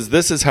 Okay. Says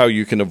this is how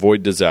you can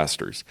avoid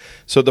disasters.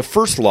 So the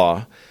first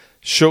law,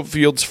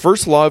 Schofield's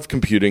first law of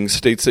computing,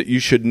 states that you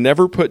should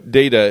never put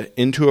data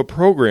into a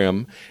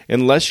program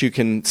unless you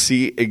can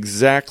see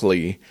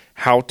exactly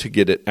how to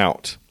get it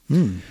out.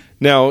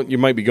 Now, you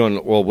might be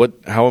going, well,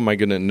 how am I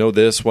going to know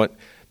this?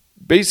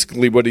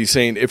 Basically, what he's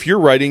saying, if you're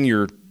writing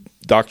your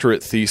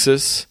doctorate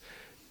thesis,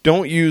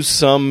 don't use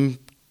some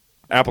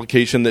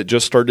application that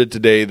just started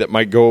today that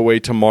might go away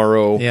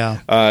tomorrow.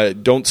 Yeah.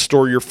 Don't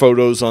store your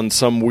photos on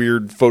some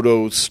weird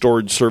photo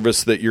storage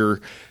service that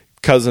your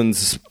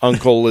cousin's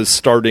uncle is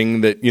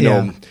starting that,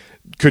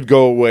 could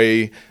go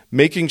away.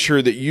 Making sure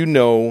that you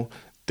know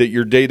that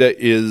your data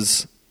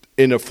is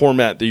in a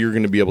format that you're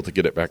going to be able to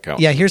get it back out.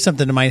 Yeah, here's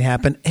something that might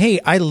happen.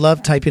 Hey, I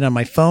love typing on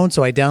my phone,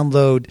 so I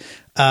download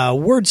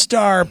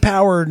WordStar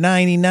Power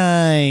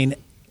 99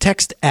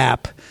 text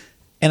app,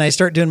 and I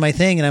start doing my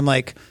thing, and I'm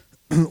like,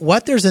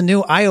 what? There's a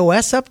new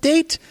iOS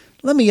update?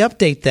 Let me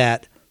update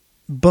that.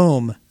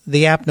 Boom.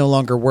 The app no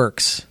longer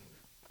works.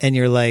 And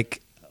you're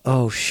like,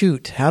 oh,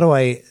 shoot, how do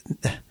I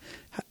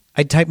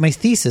type my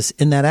thesis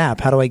in that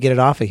app. How do I get it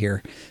off of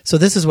here? So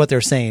this is what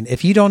they're saying.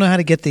 If you don't know how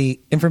to get the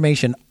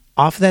information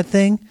off that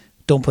thing,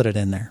 don't put it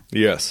in there.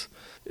 Yes.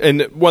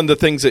 And one of the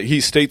things that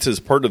he states as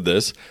part of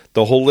this,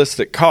 the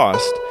holistic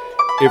cost,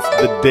 if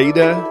the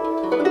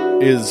data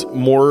is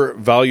more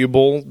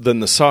valuable than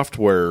the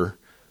software,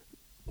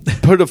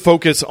 put a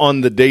focus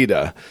on the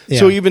data. Yeah.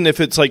 So even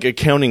if it's like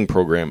accounting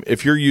program,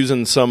 if you're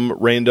using some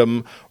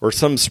random or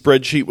some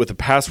spreadsheet with a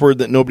password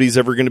that nobody's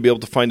ever going to be able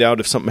to find out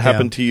if something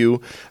happened to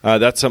you,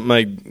 that's something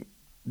I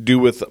do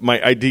with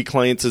my ID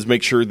clients, is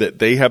make sure that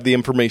they have the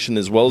information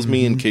as well as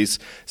me in case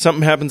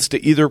something happens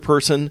to either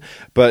person.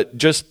 But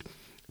just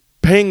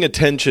paying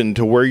attention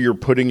to where you're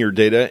putting your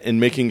data and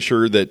making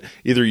sure that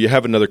either you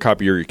have another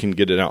copy or you can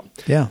get it out.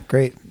 Yeah,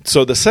 great.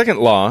 So the second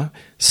law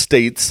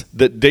states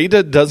that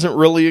data doesn't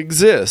really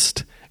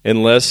exist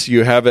unless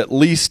you have at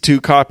least 2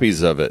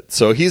 copies of it.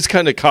 So he's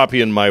kind of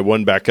copying my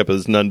one backup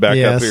is none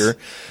backup here.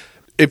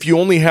 if you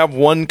only have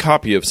one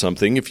copy of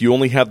something, if you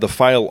only have the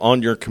file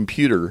on your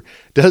computer,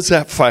 does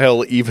that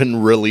file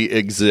even really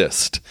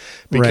exist?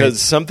 Because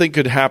something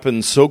could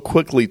happen so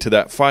quickly to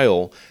that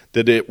file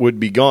that it would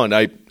be gone.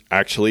 I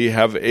actually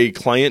have a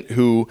client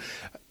who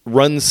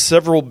runs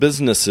several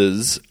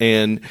businesses,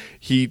 and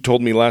he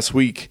told me last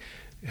week,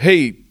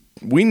 hey,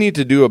 we need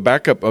to do a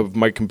backup of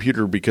my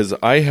computer because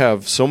I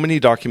have so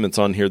many documents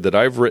on here that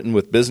I've written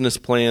with business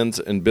plans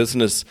and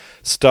business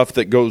stuff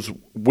that goes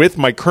with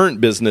my current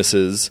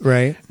businesses.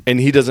 Right. And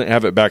he doesn't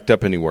have it backed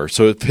up anywhere.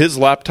 So if his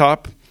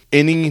laptop,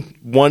 any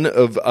one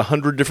of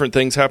 100 different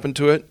things happen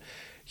to it,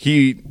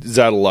 he's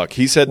out of luck.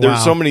 He said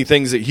there's so many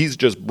things that he's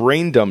just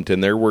brain dumped in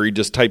there where he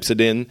just types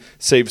it in,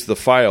 saves the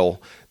file,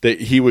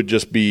 that he would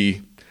just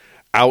be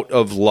out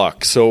of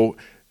luck. So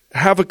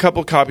have a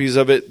couple copies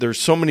of it. There's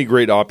so many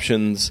great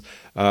options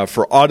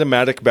for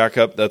automatic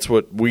backup. That's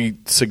what we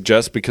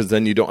suggest because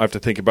then you don't have to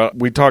think about it.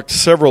 We talked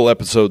several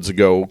episodes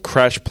ago,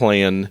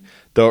 CrashPlan,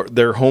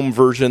 their home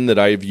version that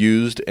I've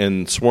used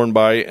and sworn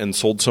by and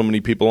sold so many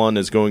people on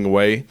is going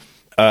away.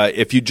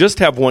 If you just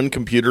have one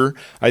computer,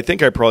 I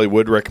think I probably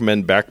would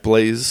recommend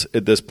Backblaze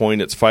at this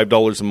point. It's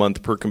 $5 a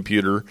month per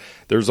computer.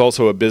 There's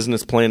also a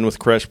business plan with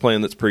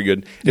CrashPlan that's pretty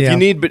good.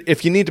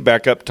 If you need to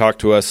back up, talk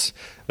to us.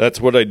 That's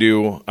what I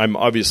do. I'm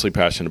obviously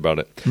passionate about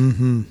it.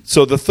 Mm-hmm.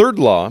 So the third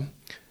law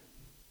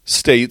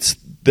states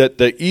that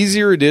the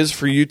easier it is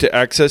for you to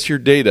access your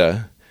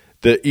data,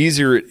 the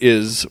easier it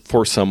is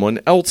for someone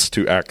else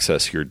to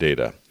access your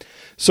data.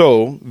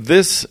 So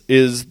this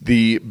is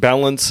the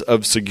balance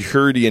of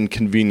security and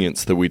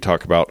convenience that we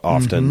talk about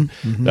often.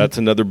 Mm-hmm, mm-hmm. That's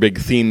another big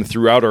theme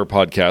throughout our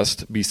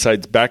podcast.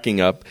 Besides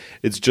backing up,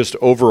 it's just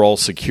overall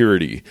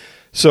security.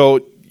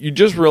 So you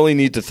just really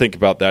need to think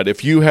about that.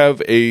 If you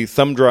have a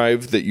thumb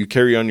drive that you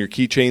carry on your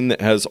keychain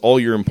that has all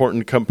your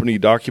important company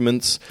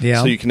documents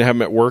so you can have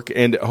them at work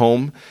and at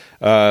home,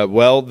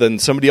 well, then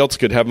somebody else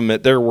could have them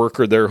at their work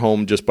or their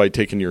home just by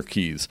taking your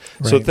keys.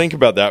 Right. So think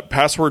about that.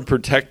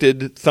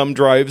 Password-protected thumb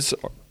drives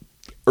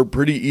are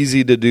pretty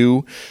easy to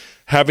do.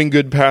 Having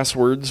good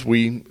passwords,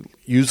 we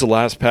use the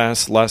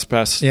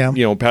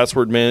LastPass,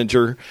 password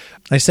manager.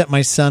 I set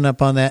my son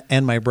up on that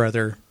and my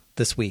brother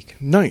this week.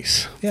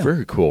 Nice. Yeah.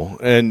 Very cool.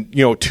 And,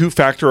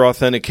 two-factor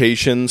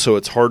authentication, so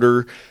it's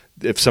harder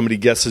if somebody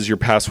guesses your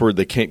password,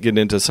 they can't get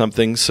into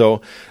something.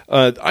 So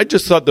I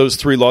just thought those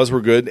three laws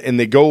were good, and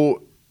they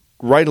go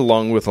right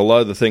along with a lot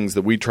of the things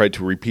that we tried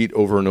to repeat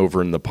over and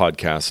over in the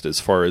podcast as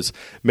far as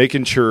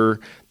making sure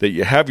that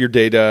you have your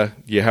data,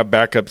 you have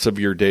backups of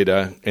your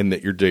data, and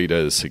that your data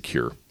is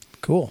secure.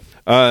 Cool.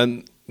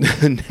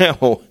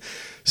 Now,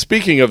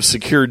 speaking of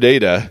secure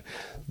data,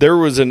 there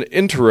was an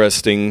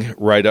interesting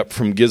write-up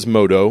from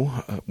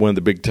Gizmodo, one of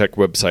the big tech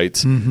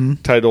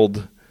websites,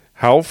 titled,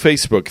 How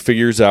Facebook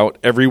Figures Out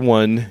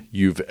Everyone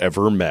You've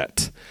Ever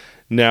Met.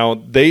 Now,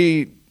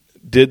 they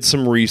did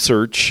some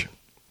research,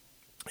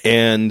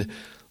 and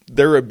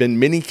there have been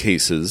many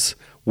cases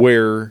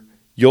where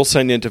you'll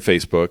sign into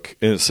Facebook,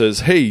 and it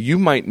says, hey, you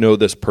might know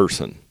this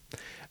person.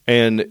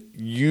 And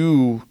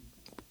you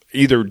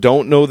either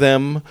don't know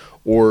them,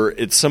 or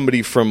it's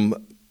somebody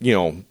from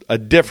a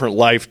different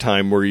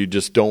lifetime where you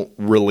just don't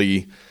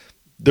really,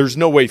 there's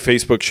no way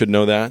Facebook should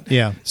know that.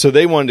 Yeah. So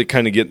they wanted to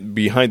kind of get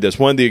behind this.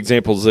 One of the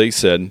examples they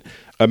said,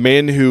 a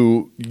man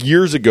who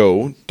years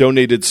ago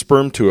donated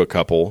sperm to a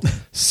couple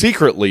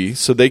secretly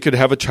so they could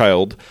have a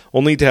child,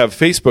 only to have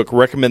Facebook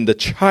recommend the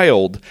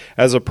child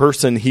as a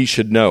person he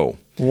should know.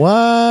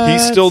 What? He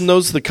still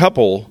knows the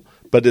couple,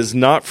 but is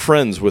not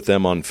friends with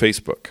them on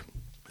Facebook.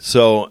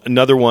 So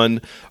another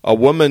one, a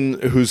woman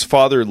whose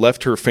father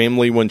left her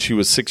family when she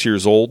was 6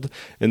 years old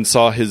and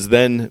saw his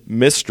then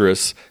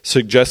mistress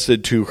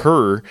suggested to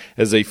her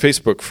as a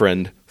Facebook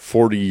friend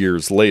 40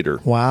 years later.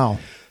 Wow.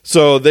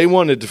 So they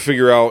wanted to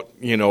figure out,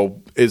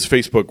 is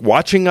Facebook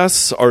watching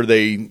us? Are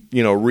they,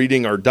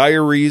 reading our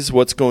diaries?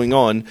 What's going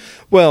on?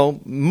 Well,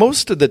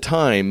 most of the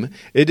time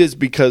it is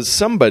because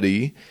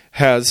somebody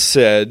has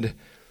said,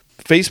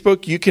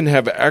 Facebook, you can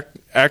have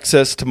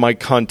access to my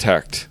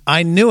contact.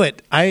 I knew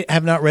it. I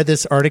have not read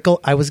this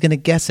article. I was going to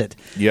guess it.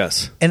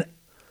 Yes. And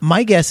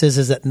my guess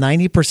is that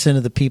 90%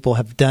 of the people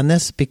have done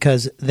this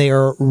because they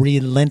are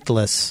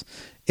relentless.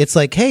 It's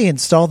like, hey,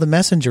 install the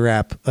Messenger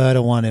app. I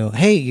don't want to.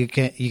 Hey, you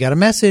got a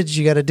message.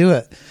 You got to do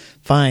it.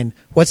 Fine.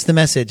 What's the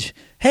message?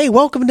 Hey,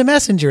 welcome to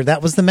Messenger.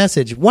 That was the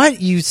message. What?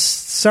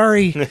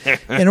 Sorry.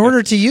 In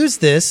order to use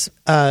this,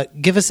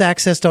 give us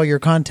access to all your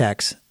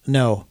contacts.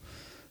 No.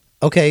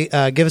 Okay,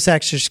 give us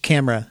access to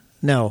camera.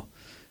 No.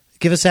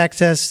 Give us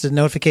access to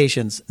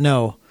notifications.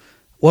 No.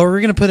 Well,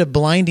 we're going to put a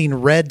blinding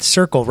red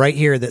circle right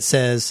here that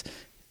says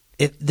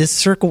this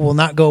circle will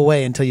not go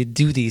away until you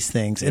do these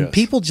things. And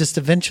people just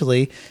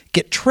eventually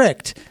get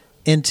tricked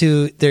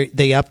into they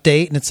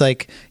update, and it's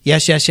like,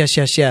 yes.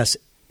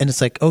 And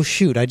it's like, oh,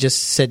 shoot, I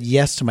just said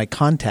yes to my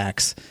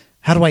contacts.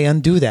 How do I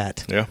undo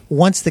that? Yeah.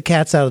 Once the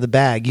cat's out of the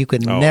bag, you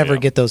can never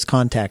get those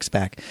contacts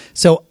back.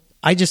 So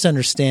I just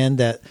understand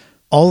that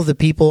all of the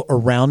people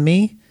around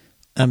me,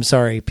 I'm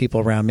sorry, people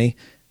around me,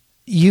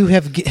 you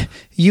have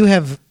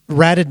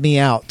ratted me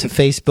out to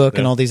Facebook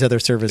and all these other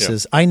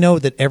services. I know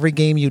that every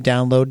game you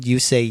download, you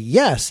say,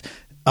 yes,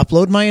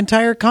 upload my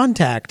entire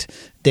contact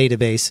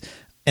database.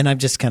 And I've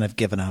just kind of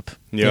given up.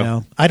 Yeah. You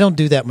know, I don't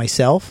do that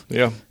myself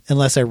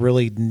unless I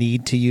really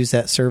need to use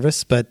that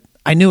service. But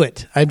I knew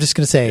it. I'm just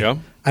going to say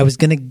I was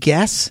going to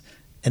guess,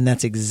 and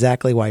that's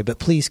exactly why. But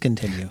please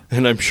continue.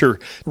 And I'm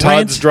sure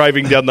Todd's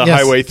driving down the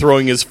highway,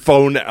 throwing his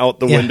phone out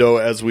the window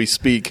as we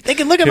speak. They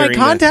can look at my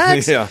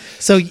contacts.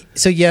 So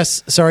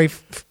yes, sorry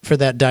for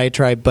that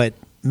diatribe, but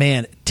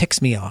man, it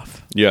ticks me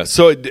off. Yeah.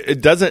 So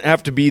it doesn't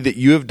have to be that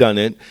you have done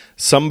it.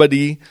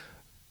 Somebody,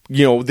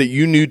 you know, that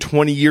you knew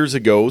 20 years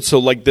ago. So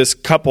like this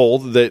couple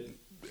that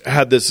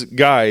had this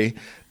guy,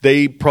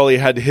 they probably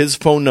had his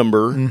phone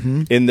number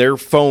in their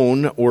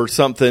phone or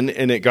something,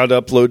 and it got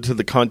uploaded to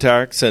the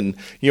contacts and,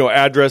 you know,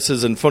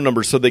 addresses and phone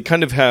numbers. So they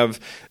kind of have,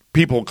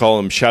 people call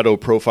them shadow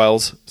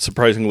profiles.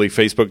 Surprisingly,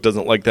 Facebook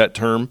doesn't like that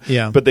term.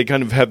 Yeah. But they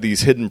kind of have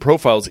these hidden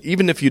profiles.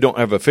 Even if you don't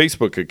have a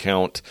Facebook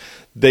account,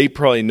 they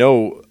probably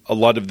know a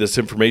lot of this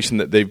information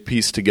that they've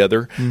pieced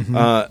together.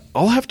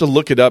 I'll have to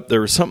look it up. There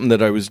was something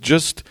that I was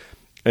just,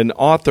 an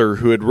author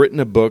who had written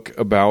a book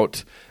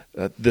about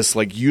this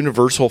like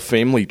universal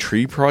family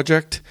tree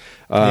project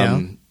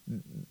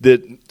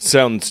that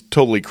sounds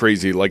totally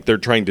crazy. Like they're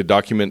trying to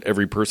document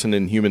every person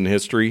in human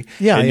history.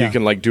 And you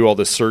can like do all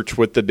the search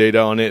with the data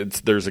on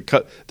it.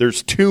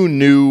 There's two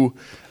new.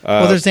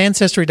 There's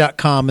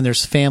Ancestry.com and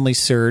there's Family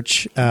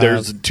Search.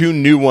 There's two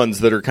new ones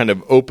that are kind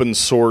of open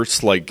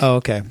source. Like, oh,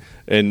 okay.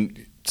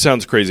 And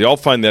sounds crazy. I'll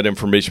find that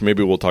information.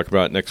 Maybe we'll talk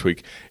about it next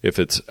week if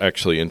it's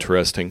actually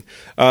interesting.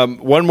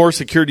 One more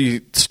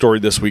security story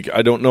this week.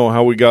 I don't know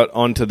how we got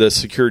onto this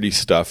security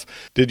stuff.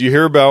 Did you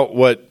hear about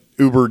what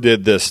Uber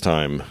did this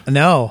time?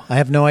 No, I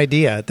have no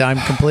idea.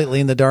 I'm completely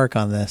in the dark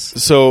on this.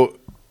 So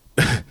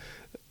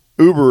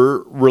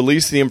Uber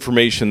released the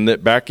information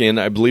that back in,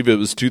 I believe it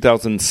was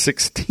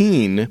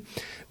 2016,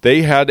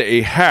 they had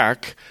a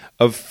hack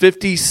of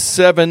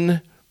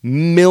 57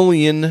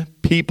 million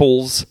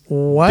people's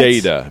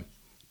data.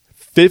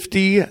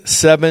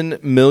 57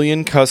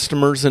 million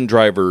customers and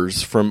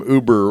drivers from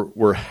Uber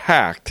were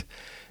hacked.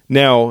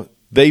 Now,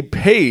 they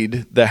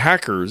paid the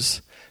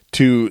hackers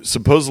to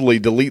supposedly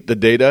delete the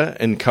data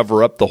and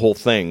cover up the whole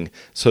thing.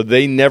 So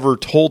they never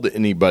told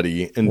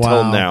anybody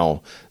until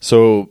now.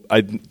 So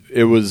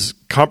it was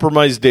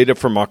compromised data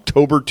from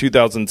October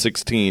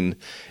 2016.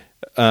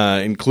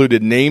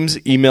 Included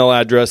names, email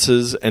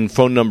addresses, and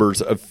phone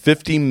numbers of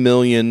 50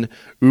 million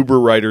Uber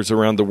riders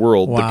around the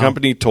world. The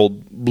company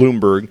told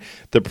Bloomberg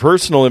the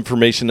personal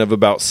information of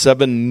about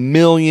 7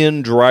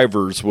 million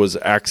drivers was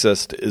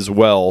accessed as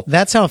well.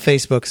 That's how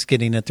Facebook's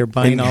getting it. They're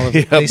buying all of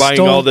it. Buying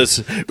all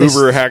this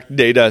Uber hacked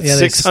data.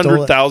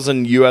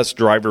 600,000 U.S.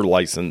 driver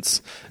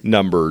license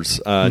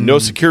numbers. No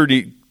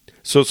security,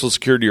 social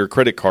security or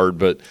credit card,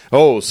 but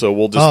so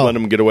we'll just let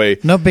them get away.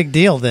 No big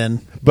deal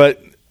then.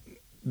 But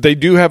they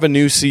do have a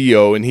new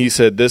CEO, and he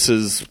said this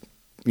was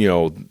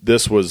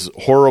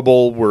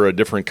horrible. We're a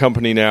different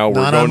company now.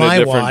 We're going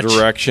a different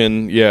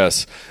direction.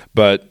 Yes.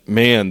 But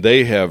man,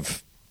 they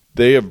have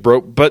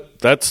broke, but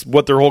that's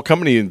what their whole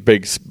company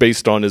is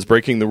based on, is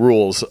breaking the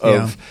rules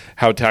of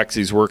how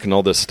taxis work and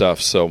all this stuff.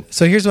 So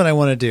here's what I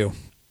want to do.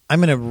 I'm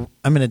going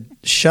to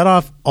shut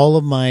off all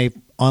of my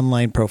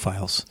online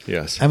profiles.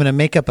 Yes. I'm going to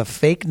make up a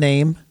fake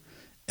name.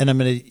 And I'm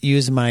going to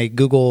use my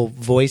Google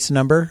Voice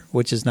number,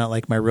 which is not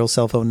like my real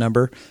cell phone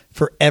number,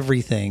 for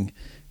everything.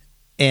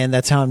 And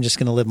that's how I'm just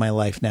going to live my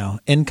life now.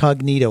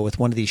 Incognito with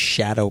one of these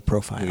shadow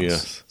profiles.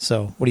 Yes.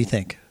 So what do you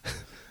think?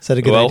 Is that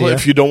a good idea? Well,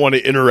 if you don't want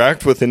to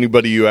interact with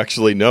anybody you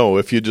actually know,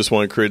 if you just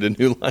want to create a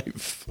new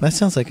life. That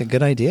sounds like a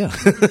good idea.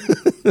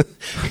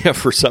 Yeah,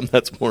 for some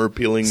that's more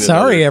appealing than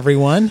Sorry,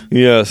 everyone.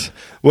 Yes.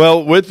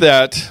 Well, with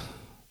that,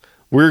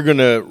 we're going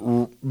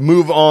to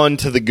move on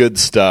to the good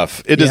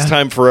stuff. It is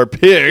time for our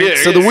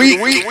picks of the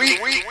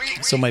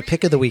week. So my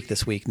pick of the week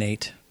this week,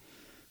 Nate.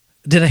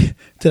 Did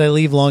I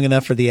leave long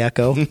enough for the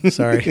echo?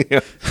 Sorry.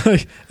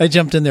 I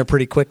jumped in there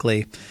pretty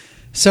quickly.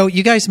 So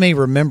you guys may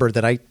remember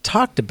that I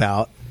talked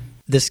about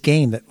this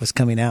game that was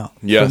coming out.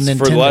 Yes,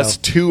 for the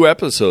last 2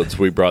 episodes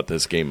we brought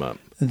this game up.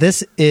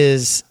 This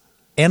is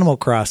Animal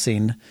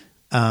Crossing.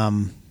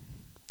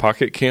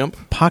 Pocket Camp?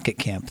 Pocket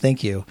Camp,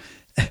 thank you.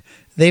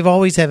 They've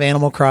always have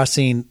Animal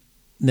Crossing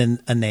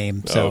a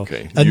name. So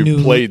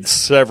you played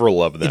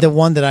several of them. The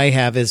one that I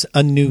have is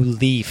A New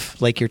Leaf,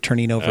 like you're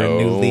turning over a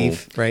new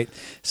leaf, right?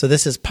 So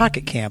this is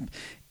Pocket Camp.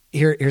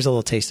 Here's a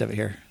little taste of it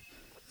here.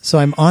 So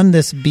I'm on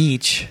this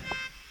beach.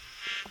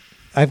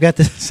 I've got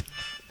this.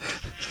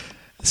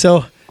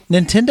 So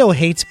Nintendo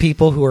hates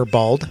people who are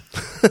bald.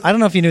 I don't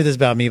know if you knew this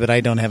about me, but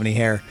I don't have any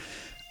hair.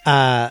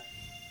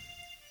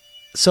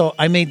 So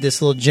I made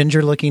this little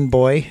ginger-looking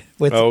boy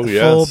with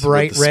full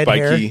bright red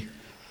hair.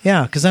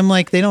 Yeah, because I'm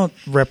like, they don't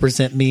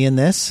represent me in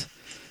this.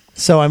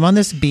 So I'm on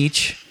this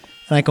beach,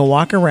 and I can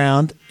walk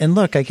around, and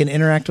look, I can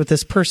interact with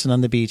this person on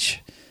the beach.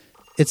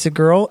 It's a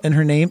girl, and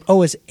her name,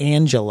 is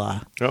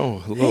Angela. Oh,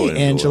 hello, Hey,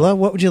 Angela.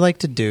 What would you like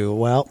to do?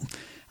 Well,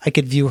 I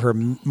could view her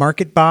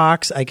market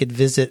box. I could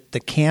visit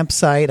the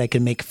campsite. I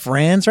can make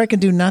friends, or I can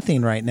do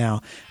nothing right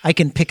now. I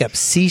can pick up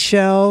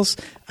seashells.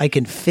 I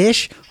can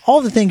fish.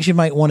 All the things you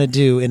might want to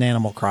do in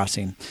Animal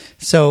Crossing.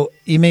 So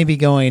you may be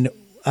going,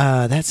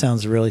 that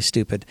sounds really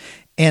stupid.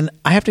 And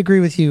I have to agree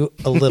with you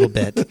a little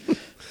bit.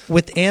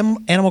 With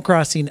Animal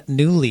Crossing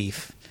New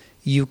Leaf,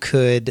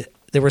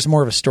 there was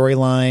more of a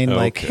storyline,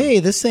 like, hey,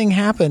 this thing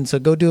happened, so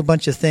go do a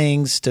bunch of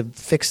things to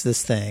fix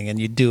this thing. And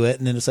you do it,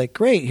 and then it's like,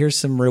 great, here's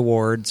some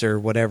rewards or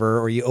whatever,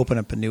 or you open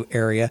up a new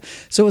area.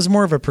 So it was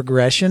more of a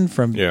progression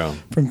from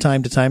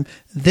time to time.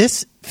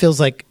 This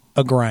feels like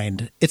a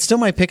grind. It's still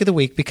my pick of the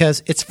week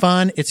because it's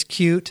fun, it's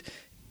cute,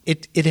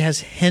 it has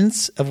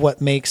hints of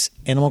what makes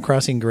Animal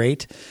Crossing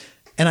great,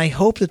 and I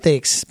hope that they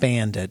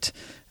expand it.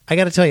 I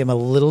got to tell you, I'm a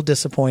little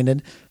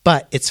disappointed,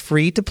 but it's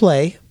free to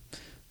play.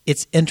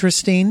 It's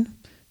interesting.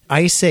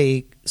 I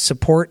say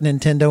support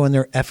Nintendo in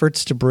their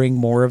efforts to bring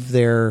more of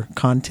their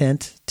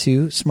content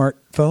to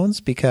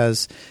smartphones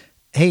because,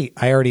 hey,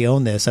 I already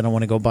own this. I don't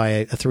want to go buy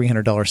a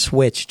 $300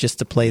 Switch just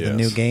to play the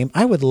new game.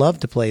 I would love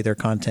to play their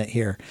content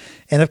here.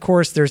 And, of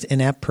course, there's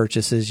in-app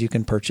purchases. You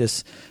can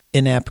purchase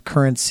in-app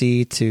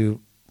currency to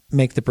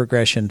make the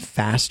progression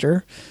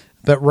faster.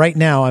 But right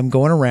now I'm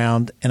going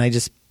around and I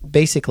just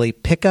basically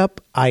pick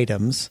up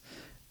items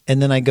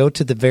and then I go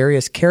to the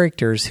various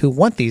characters who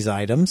want these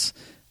items.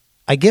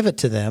 I give it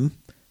to them,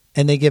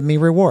 and they give me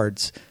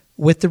rewards.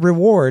 With the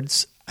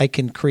rewards, I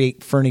can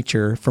create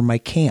furniture for my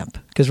camp.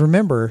 Because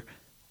remember,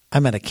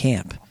 I'm at a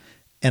camp,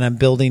 and I'm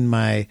building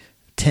my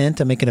tent.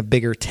 I'm making a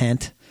bigger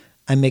tent.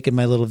 I'm making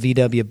my little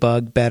VW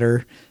Bug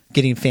better,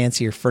 getting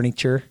fancier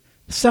furniture,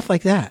 stuff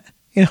like that.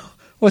 You know,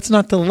 what's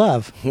not to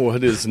love?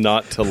 What is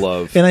not to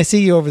love? And I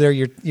see you over there.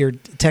 You're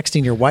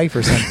texting your wife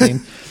or something.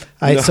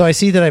 So I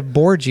see that I've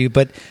bored you.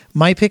 But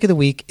my pick of the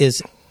week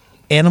is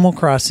Animal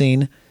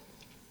Crossing.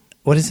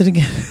 What is it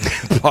again?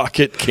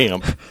 Pocket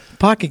Camp.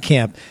 Pocket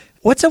Camp.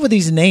 What's up with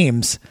these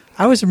names?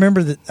 I always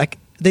remember that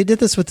they did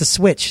this with the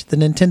Switch, the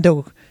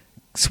Nintendo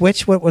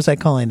Switch. What was I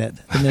calling it?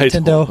 The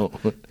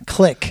Nintendo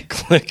Click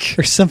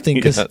or something.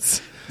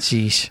 Yes.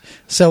 Geesh.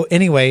 So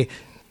anyway,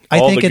 I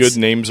all think the good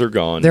names are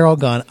gone. They're all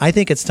gone. I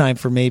think it's time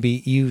for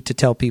maybe you to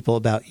tell people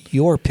about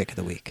your pick of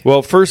the week.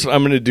 Well, first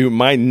I'm going to do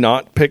my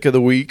not pick of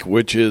the week,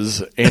 which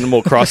is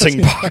Animal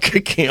Crossing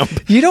Pocket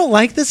Camp. You don't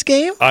like this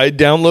game? I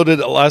downloaded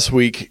it last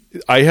week.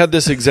 I had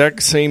this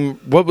exact same.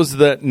 What was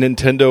that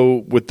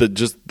Nintendo with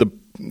the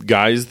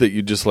guys that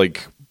you just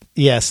like?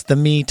 Yes, the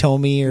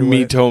Miitomi or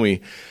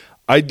Miitomi.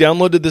 I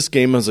downloaded this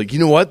game. I was like, you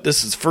know what?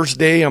 This is first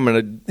day. I'm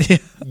going to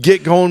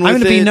get going with it.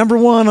 I'm going to be number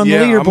one on the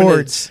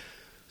leaderboards.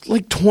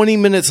 Like 20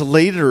 minutes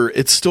later,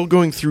 it's still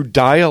going through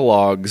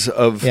dialogues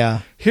of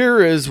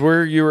here is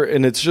where you're,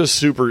 and it's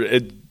just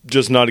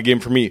just not a game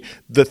for me.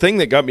 The thing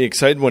that got me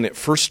excited when it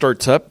first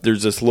starts up,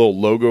 there's this little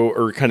logo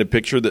or kind of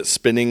picture that's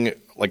spinning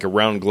like a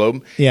round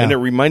globe. Yeah. And it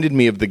reminded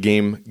me of the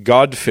game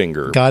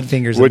Godfinger.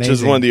 Godfinger's which amazing.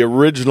 Is one of the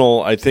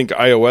original, I think,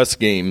 iOS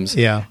games.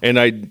 Yeah. And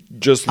I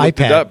just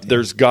looked it up.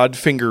 There's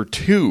Godfinger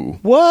 2.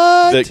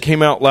 What? That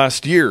came out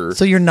last year.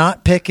 So your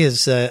not pick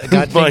is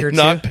Godfinger 2?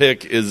 My not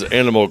pick is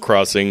Animal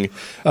Crossing.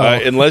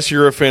 Unless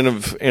you're a fan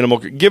of Animal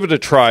Crossing, give it a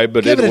try,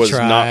 but it was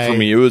not for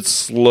me. It was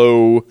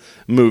slow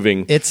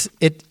moving.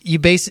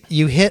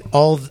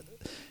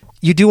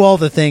 You do all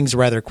the things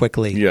rather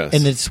quickly. Yes.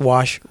 And it's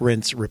wash,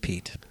 rinse,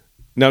 repeat.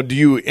 Now, do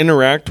you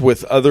interact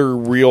with other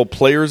real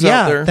players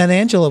out there? Yeah, that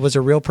Angela was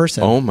a real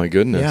person. Oh, my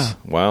goodness. Yeah.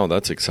 Wow,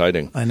 that's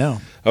exciting. I know.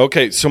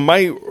 Okay, so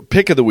my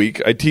pick of the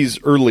week, I teased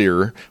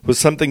earlier, was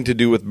something to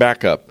do with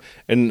backup.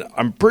 And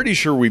I'm pretty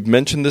sure we've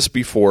mentioned this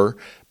before,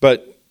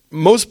 but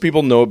most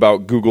people know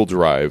about Google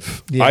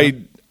Drive. Yeah.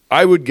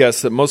 I would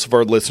guess that most of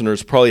our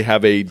listeners probably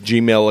have a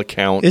Gmail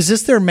account. Is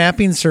this their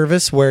mapping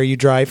service where you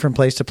drive from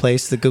place to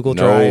place, the Google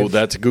Drive? No,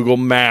 that's Google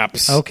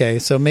Maps. Okay,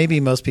 so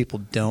maybe most people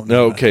don't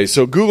know. Okay,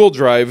 so Google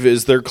Drive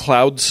is their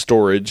cloud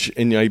storage,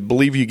 and I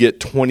believe you get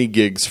 20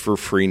 gigs for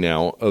free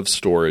now of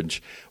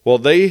storage. Well,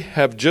 they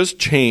have just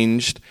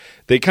changed.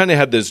 They kind of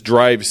had this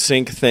Drive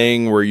Sync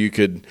thing where you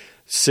could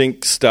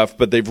sync stuff,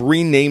 but they've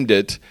renamed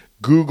it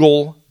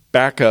Google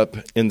Backup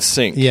and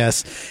Sync.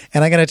 Yes,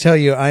 and I got to tell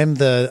you, I'm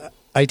the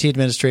IT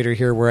administrator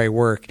here where I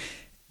work,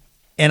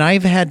 and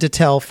I've had to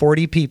tell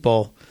 40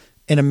 people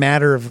in a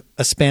matter of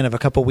a span of a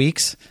couple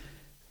weeks,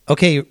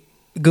 okay,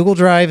 Google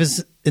Drive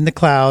is in the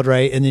cloud,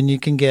 right? And then you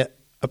can get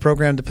a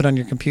program to put on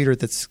your computer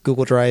that's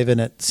Google Drive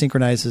and it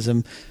synchronizes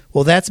them.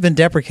 Well, that's been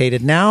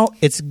deprecated. Now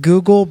it's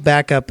Google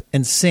Backup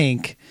and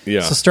Sync.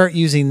 Yeah. So start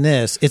using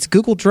this. It's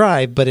Google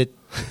Drive, but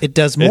it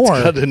does more.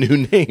 It's got a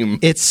new name.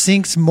 It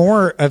syncs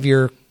more of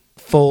your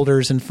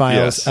folders and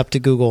files up to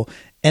Google.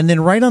 And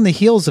then right on the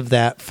heels of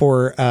that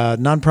for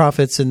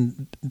nonprofits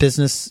and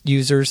business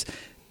users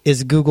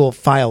is Google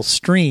File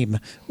Stream,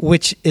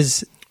 which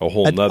is a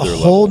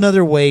whole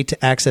nother way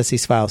to access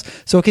these files.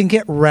 So it can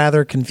get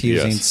rather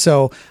confusing. Yes.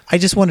 So I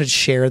just wanted to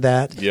share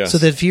that so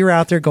that if you're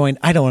out there going,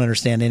 I don't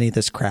understand any of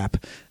this crap,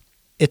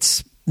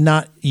 it's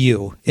not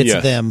you.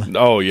 It's them.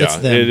 Oh, yeah. It's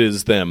them. It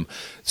is them.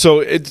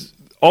 So it's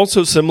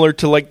also similar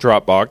to like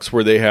Dropbox,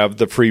 where they have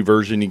the free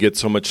version. You get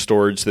so much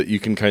storage that you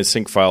can kind of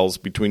sync files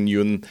between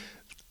you and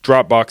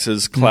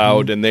Dropbox's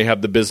cloud, and they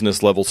have the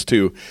business levels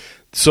too.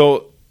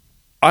 So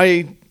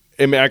I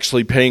am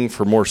actually paying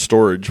for more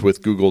storage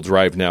with Google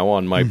Drive now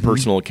on my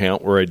personal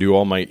account where I do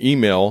all my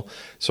email.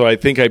 So I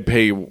think I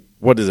pay,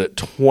 what is it,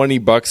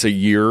 $20 a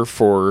year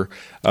for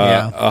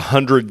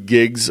 100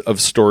 gigs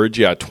of storage.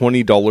 Yeah,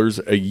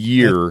 $20 a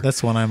year.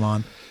 That's what I'm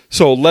on.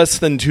 So less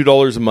than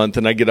 $2 a month,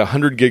 and I get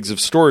 100 gigs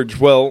of storage.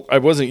 Well, I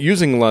wasn't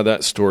using a lot of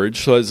that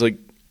storage, so I was like,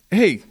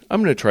 hey,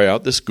 I'm going to try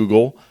out this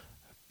Google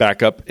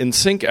Backup and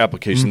Sync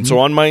application. So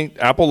on my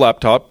Apple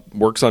laptop,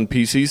 works on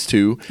PCs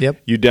too.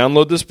 Yep. You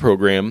download this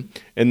program,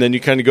 and then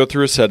you kind of go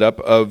through a setup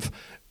of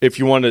if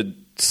you want to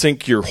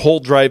sync your whole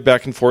drive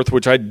back and forth,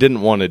 which I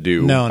didn't want to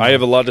do. No. I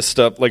have a lot of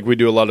stuff, like we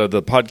do a lot of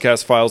the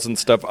podcast files and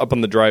stuff up on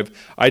the drive.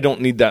 I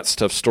don't need that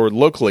stuff stored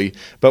locally.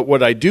 But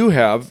what I do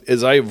have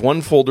is I have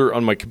one folder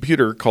on my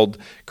computer called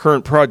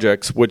Current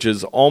Projects, which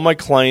is all my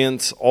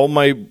clients, all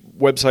my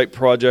website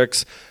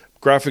projects,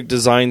 graphic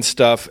design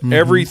stuff,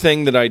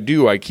 everything that I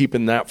do, I keep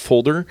in that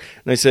folder.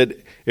 And I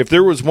said, if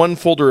there was one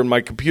folder in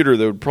my computer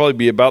that would probably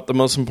be about the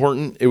most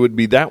important, it would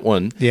be that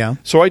one. Yeah.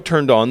 So I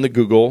turned on the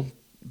Google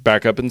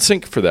Backup and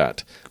Sync for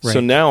that. Right. So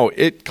now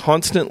it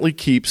constantly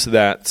keeps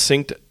that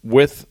synced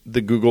with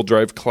the Google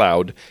Drive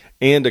cloud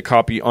and a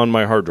copy on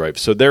my hard drive.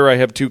 So there I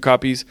have 2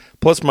 copies,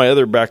 plus my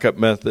other backup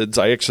methods.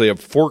 I actually have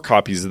 4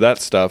 copies of that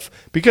stuff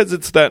because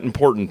it's that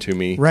important to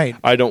me. Right.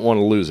 I don't want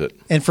to lose it.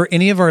 And for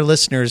any of our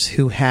listeners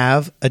who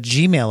have a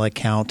Gmail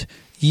account,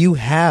 you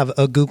have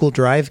a Google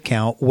Drive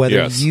account,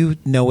 whether you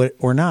know it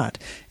or not.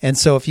 And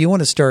so if you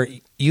want to start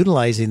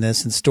utilizing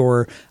this and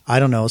store, I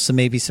don't know,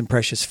 maybe some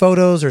precious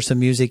photos or some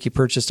music you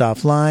purchased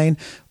offline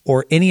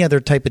or any other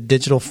type of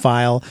digital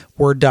file,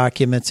 Word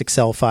documents,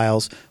 Excel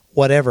files,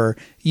 whatever,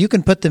 you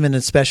can put them in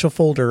a special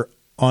folder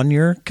on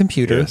your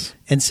computer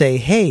and say,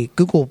 hey,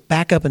 Google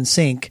Backup and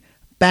Sync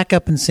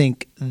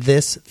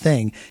this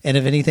thing. And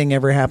if anything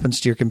ever happens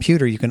to your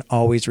computer, you can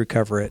always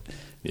recover it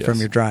from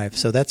your drive.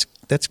 So that's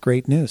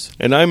great news.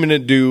 And I'm going to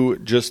do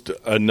just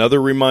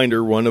another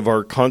reminder, one of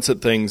our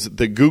constant things,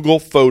 the Google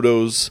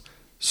Photos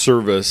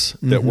service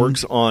that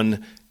works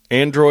on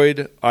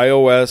Android,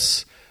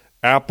 iOS,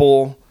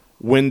 Apple,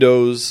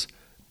 Windows,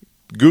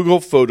 Google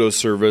Photos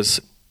service.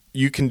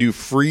 You can do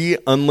free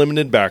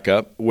unlimited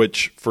backup,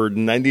 which for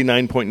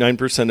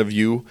 99.9% of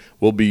you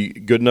will be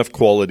good enough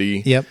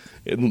quality. Yep.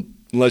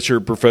 Unless you're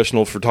a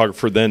professional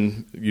photographer,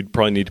 then you'd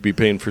probably need to be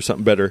paying for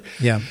something better.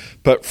 Yeah.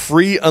 But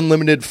free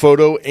unlimited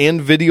photo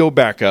and video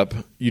backup,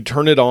 you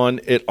turn it on,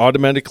 it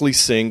automatically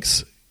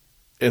syncs,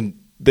 and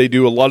they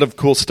do a lot of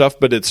cool stuff,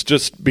 but it's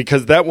just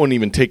because that won't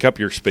even take up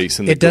your space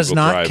in the Google Drive. It does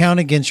not count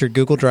against your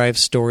Google Drive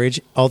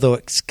storage, although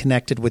it's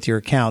connected with your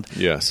account.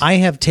 Yes. I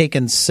have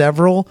taken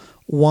several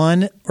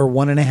 1 or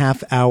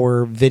 1.5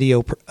 hour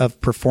video of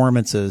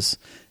performances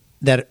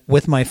that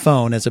with my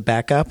phone as a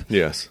backup.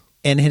 Yes.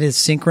 And it has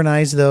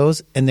synchronized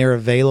those, and they're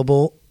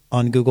available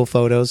on Google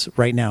Photos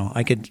right now.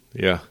 I could,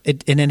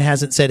 and it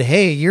hasn't said,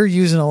 "Hey, you're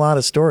using a lot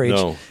of storage."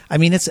 No. I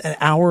mean, it's an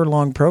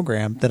hour-long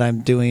program that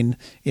I'm doing,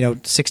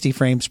 60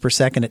 frames per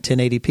second at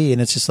 1080p,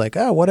 and it's just like,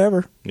 oh,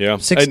 whatever. Yeah,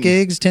 6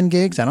 gigs, 10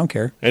 gigs, I don't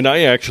care. And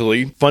I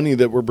actually, funny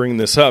that we're bringing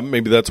this up.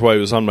 Maybe that's why it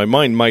was on my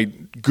mind. My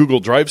Google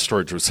Drive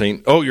storage was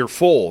saying, "Oh, you're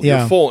full.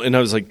 You're full," and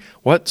I was like,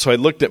 "What?" So I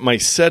looked at my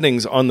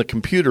settings on the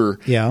computer,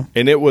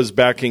 and it was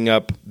backing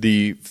up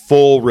the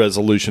full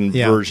resolution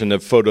version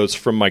of photos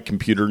from my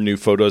computer. New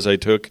photos I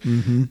took.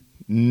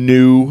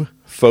 New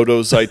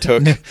photos I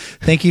took.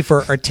 Thank you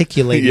for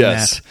articulating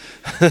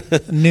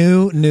that.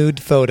 New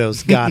nude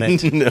photos. Got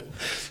it.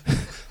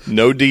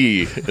 No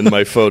D in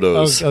my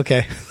photos. Oh,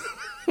 okay.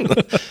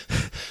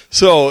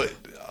 So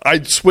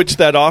I switched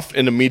that off,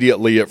 and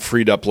immediately it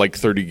freed up like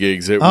 30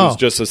 gigs. It was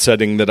just a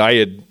setting that I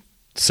had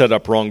set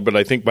up wrong, but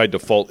I think by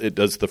default it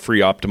does the free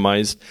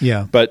optimized.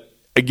 Yeah. But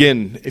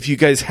again, if you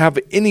guys have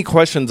any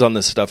questions on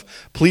this stuff,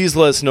 please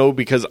let us know,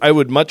 because I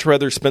would much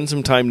rather spend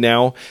some time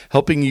now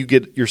helping you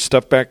get your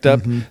stuff backed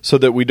up so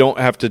that we don't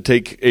have to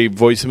take a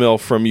voicemail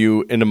from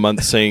you in a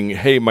month saying,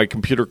 hey, my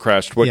computer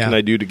crashed. What can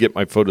I do to get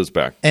my photos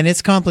back? And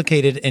it's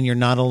complicated, and you're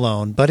not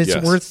alone, but it's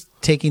worth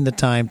taking the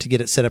time to get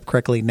it set up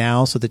correctly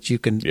now so that you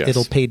can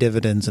it'll pay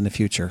dividends in the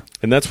future.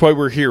 And that's why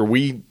we're here.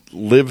 We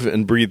live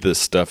and breathe this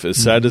stuff, as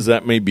sad as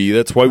that may be.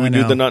 That's why we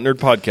do the Not Nerd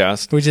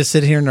podcast. We just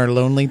sit here in our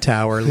lonely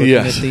tower looking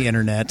at the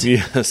internet.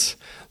 Yes,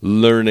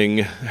 learning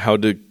how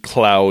to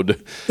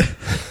cloud.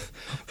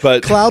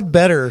 But cloud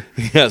better.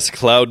 Yes,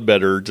 cloud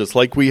better, just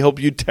like we help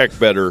you tech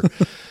better.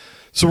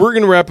 So we're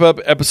going to wrap up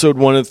episode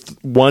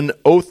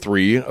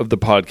 103 of the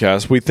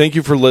podcast. We thank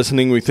you for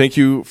listening. We thank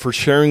you for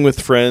sharing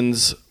with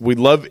friends. We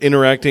love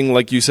interacting,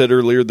 like you said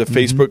earlier, the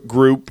Facebook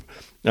group,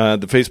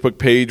 the Facebook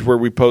page where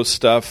we post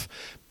stuff,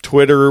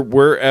 Twitter,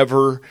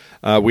 wherever.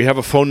 We have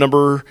a phone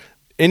number,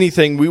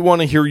 anything. We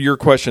want to hear your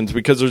questions,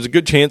 because there's a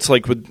good chance,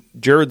 like with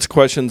Jared's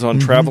questions on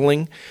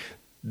traveling,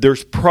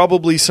 there's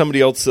probably somebody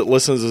else that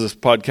listens to this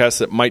podcast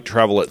that might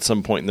travel at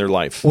some point in their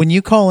life. When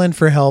you call in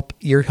for help,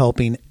 you're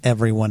helping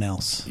everyone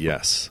else.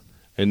 Yes.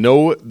 And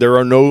no, there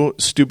are no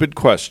stupid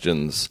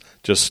questions,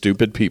 just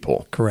stupid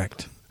people.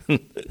 Correct.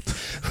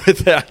 With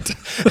that,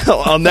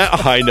 on that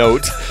high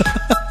note,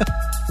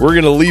 we're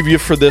going to leave you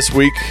for this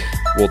week.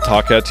 We'll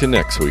talk at you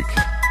next week.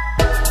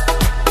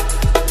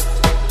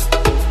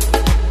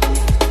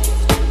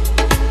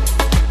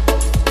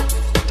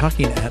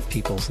 Talking at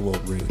people's a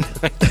little rude.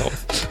 I know.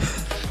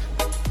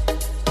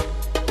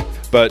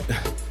 But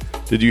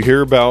did you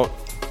hear about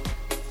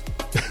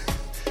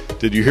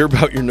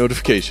your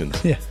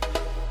notifications? Yeah.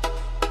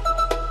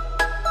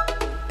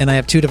 And I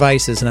have 2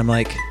 devices, and I'm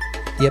like,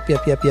 yep,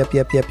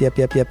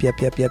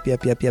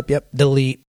 delete.